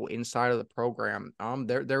the people inside of the program,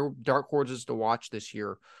 they're dark horses to watch this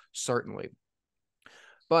year, certainly.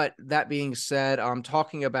 But that being said,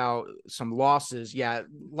 talking about some losses, yeah,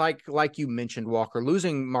 like you mentioned, Walker,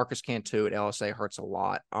 losing Marcus Cantu at LSA hurts a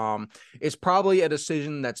lot. It's probably a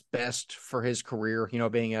decision that's best for his career,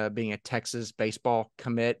 being a Texas baseball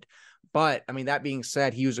commit. But I mean, that being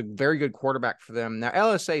said, he was a very good quarterback for them. Now,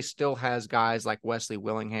 LSA still has guys like Wesley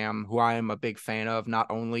Willingham, who I am a big fan of, not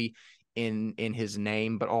only in his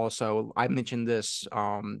name, but also I mentioned this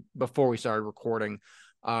before we started recording.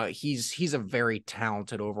 He's a very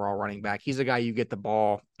talented overall running back. He's a guy you get the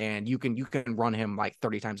ball and you can run him like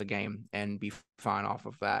 30 times a game and be fine off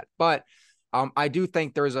of that. But I do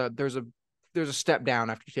think there's a step down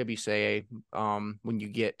after TWCA when you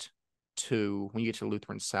get to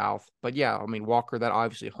Lutheran South. But yeah, I mean, Walker, that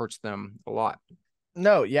obviously hurts them a lot.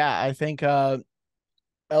 No, yeah, I think LSA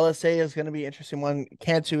is going to be an interesting one.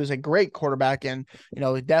 Cantu is a great quarterback, and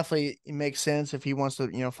it definitely makes sense if he wants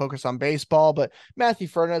to focus on baseball. But Matthew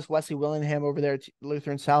Furness, Wesley Willingham over there at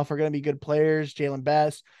Lutheran South are going to be good players. Jalen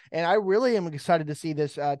Best, and I really am excited to see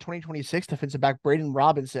this 2026 defensive back Braden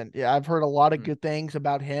Robinson. Yeah, I've heard a lot of good things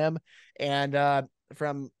about him, and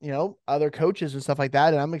from other coaches and stuff like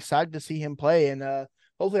that, and I'm excited to see him play. And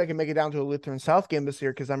hopefully, I can make it down to a Lutheran South game this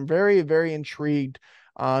year because I'm very, very intrigued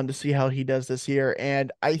to see how he does this year.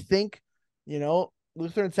 And I think,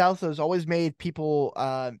 Lutheran South has always made people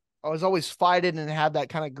always fighting and have that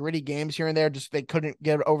kind of gritty games here and there. Just they couldn't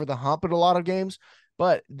get over the hump in a lot of games.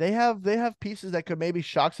 But they have pieces that could maybe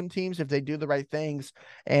shock some teams if they do the right things.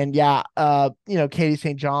 And yeah, Katy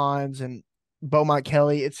St. John's and Beaumont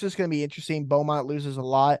Kelly. It's just going to be interesting. Beaumont loses a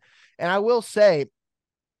lot. And I will say,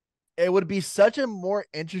 it would be such a more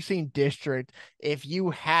interesting district if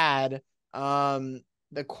you had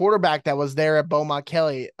the quarterback that was there at Beaumont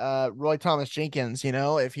Kelly, Roy Thomas Jenkins,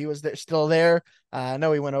 if he was still there. I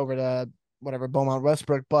know he went over to Beaumont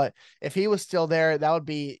Westbrook, but if he was still there, that would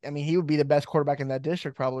be, he would be the best quarterback in that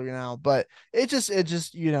district probably now. But it just,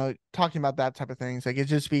 talking about that type of things, like it'd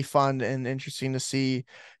just be fun and interesting to see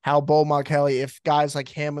how Beaumont Kelly, if guys like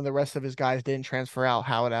him and the rest of his guys didn't transfer out,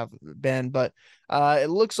 how it have been. But it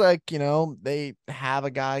looks like, they have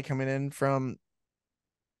a guy coming in from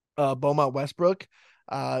Beaumont Westbrook,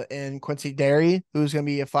 and Quincy Derry, who's going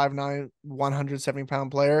to be a 5'9",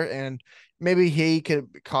 170-pound player, and maybe he could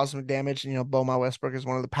cause some damage. Beaumont Westbrook is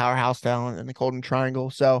one of the powerhouse talent in the Golden Triangle,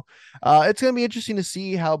 so it's going to be interesting to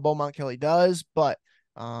see how Beaumont Kelly does. But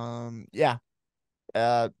yeah,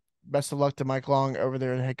 best of luck to Mike Long over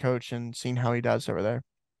there, the head coach, and seeing how he does over there.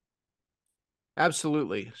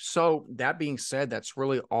 Absolutely. So that being said, that's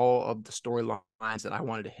really all of the storylines that I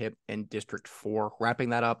wanted to hit in District 4.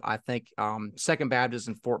 Wrapping that up, I think Second Baptist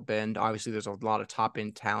and Fort Bend, obviously there's a lot of top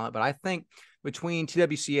end talent, but I think between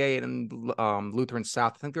TWCA and Lutheran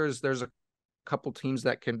South, I think there's a couple teams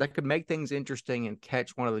that could make things interesting and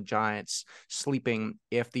catch one of the Giants sleeping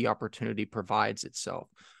if the opportunity provides itself.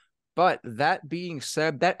 But that being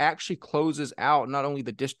said, that actually closes out not only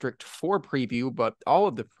the District 4 preview, but all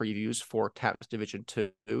of the previews for TAPS Division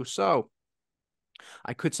 2. So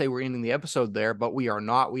I could say we're ending the episode there, but we are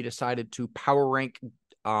not. We decided to power rank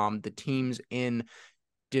the teams in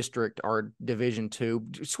district or division 2.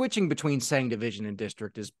 Switching between saying division and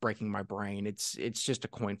district is breaking my brain. It's just a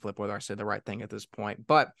coin flip whether I said the right thing at this point.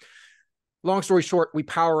 But long story short, we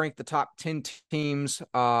power rank the top 10 teams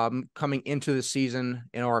coming into the season,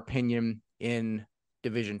 in our opinion, in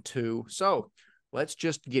Division 2. So let's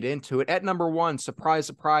just get into it. At number 1, surprise,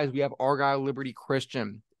 surprise, we have Argyle Liberty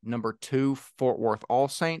Christian. Number 2, Fort Worth All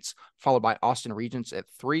Saints, followed by Austin Regents at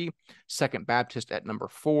 3, Second Baptist at number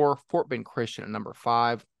 4, Fort Bend Christian at number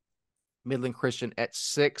 5, Midland Christian at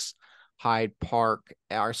 6, Hyde Park,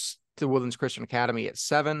 the Woodlands Christian Academy at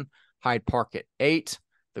 7, Hyde Park at 8,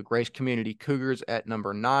 the Grace Community Cougars at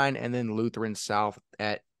number 9, and then Lutheran South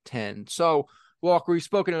at 10. So, Walker, we've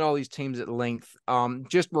spoken at all these teams at length.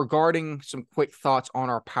 Just regarding some quick thoughts on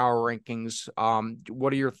our power rankings,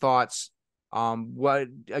 what are your thoughts? Yet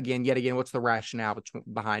again, what's the rationale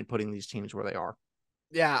behind putting these teams where they are?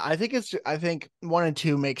 Yeah, I think 1 and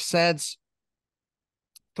 2 makes sense.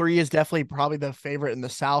 3 is definitely probably the favorite in the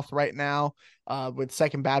South right now, with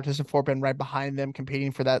Second Baptist and Fort Bend right behind them,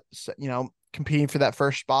 competing for that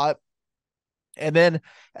first spot. And then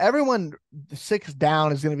everyone 6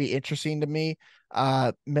 down is going to be interesting to me.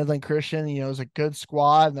 Midland Christian, is a good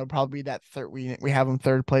squad, and they'll probably be that third. We have them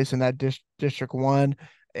third place in that District 1,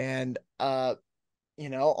 and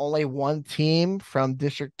only one team from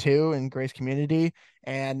District 2 in Grace Community.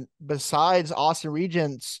 And besides Austin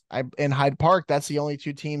Regents in Hyde Park, that's the only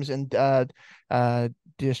 2 teams in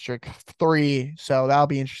District 3. So that'll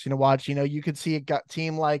be interesting to watch. You could see a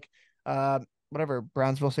team like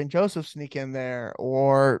Brownsville St. Joseph sneak in there,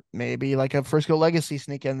 or maybe like a Frisco Legacy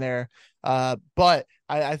sneak in there. But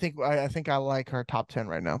I think I like our top 10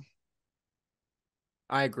 right now.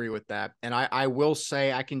 I agree with that. And I will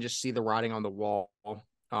say I can just see the writing on the wall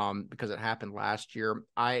because it happened last year.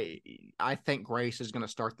 I think Grace is going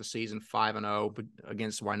to start the season 5-0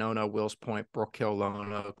 against Winona, Wills Point, Brook Hill,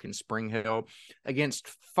 Lone Oak, and Spring Hill, against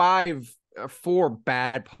 4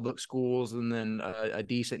 bad public schools, and then a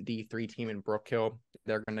decent D3 team in Brook Hill.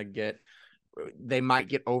 They might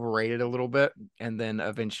get overrated a little bit, and then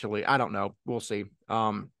eventually, I don't know. We'll see.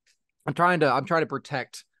 I'm trying to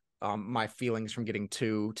protect my feelings from getting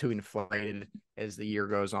too inflated as the year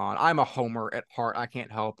goes on. I'm a homer at heart. I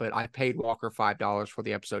can't help it. I paid Walker $5 before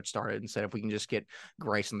the episode started and said, if we can just get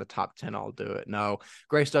Grace in the top 10, I'll do it. No,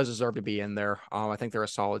 Grace does deserve to be in there. I think they're a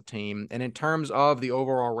solid team. And in terms of the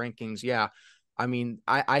overall rankings, yeah, I mean,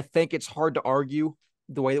 I think it's hard to argue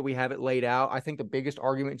the way that we have it laid out. I think the biggest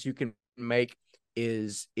arguments you can make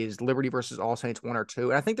is Liberty versus All Saints 1 or 2.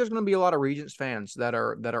 And I think there's going to be a lot of Regents fans that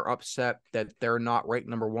are upset that they're not ranked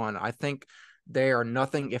number 1. I think they are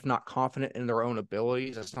nothing if not confident in their own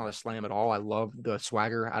abilities. That's not a slam at all. I love the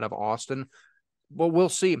swagger out of Austin. Well, we'll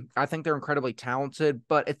see. I think they're incredibly talented,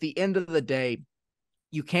 but at the end of the day,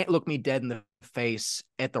 you can't look me dead in the face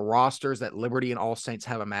at the rosters that Liberty and All Saints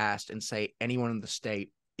have amassed and say anyone in the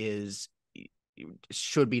state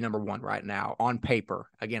should be number 1 right now on paper.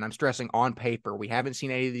 Again, I'm stressing on paper. We haven't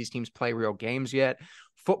seen any of these teams play real games yet.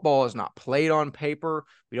 Football is not played on paper.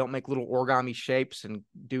 We don't make little origami shapes and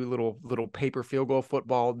do little paper field goal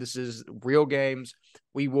football. This is real games.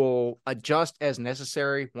 We will adjust as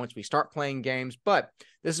necessary once we start playing games, but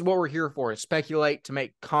this is what we're here for, is speculate, to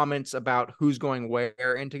make comments about who's going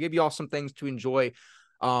where, and to give you all some things to enjoy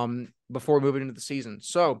before moving into the season.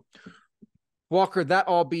 So Walker, that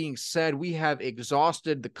all being said, we have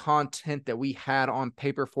exhausted the content that we had on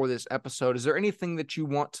paper for this episode. Is there anything that you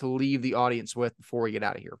want to leave the audience with before we get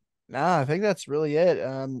out of here? No, I think that's really it.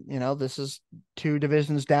 This is 2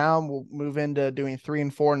 divisions down. We'll move into doing 3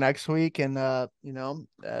 and 4 next week, and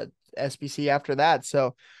SBC after that.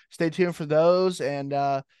 So stay tuned for those. And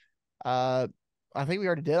I think we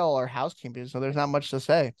already did all our housekeeping, so there's not much to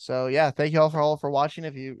say. So yeah, thank you all for watching.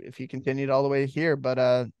 If you continued all the way here,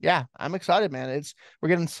 but yeah, I'm excited, man. We're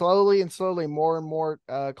getting slowly more and more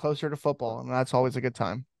closer to football, and that's always a good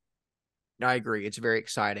time. I agree. It's very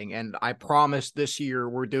exciting. And I promise this year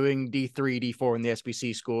we're doing D3, D4 in the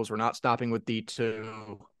SBC schools. We're not stopping with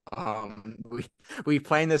D2. We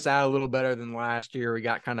planned this out a little better than last year. We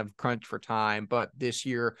got kind of crunched for time, but this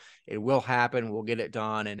year it will happen. We'll get it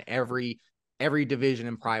done, and every division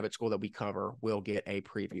in private school that we cover will get a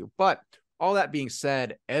preview. But all that being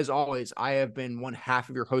said, as always, I have been one half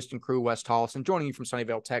of your hosting crew, Wes Tollison, joining you from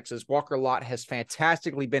Sunnyvale, Texas. Walker Lott has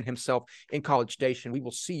fantastically been himself in College Station. We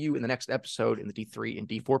will see you in the next episode in the D3 and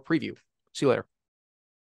D4 preview. See you later.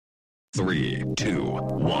 3, 2,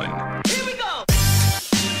 1.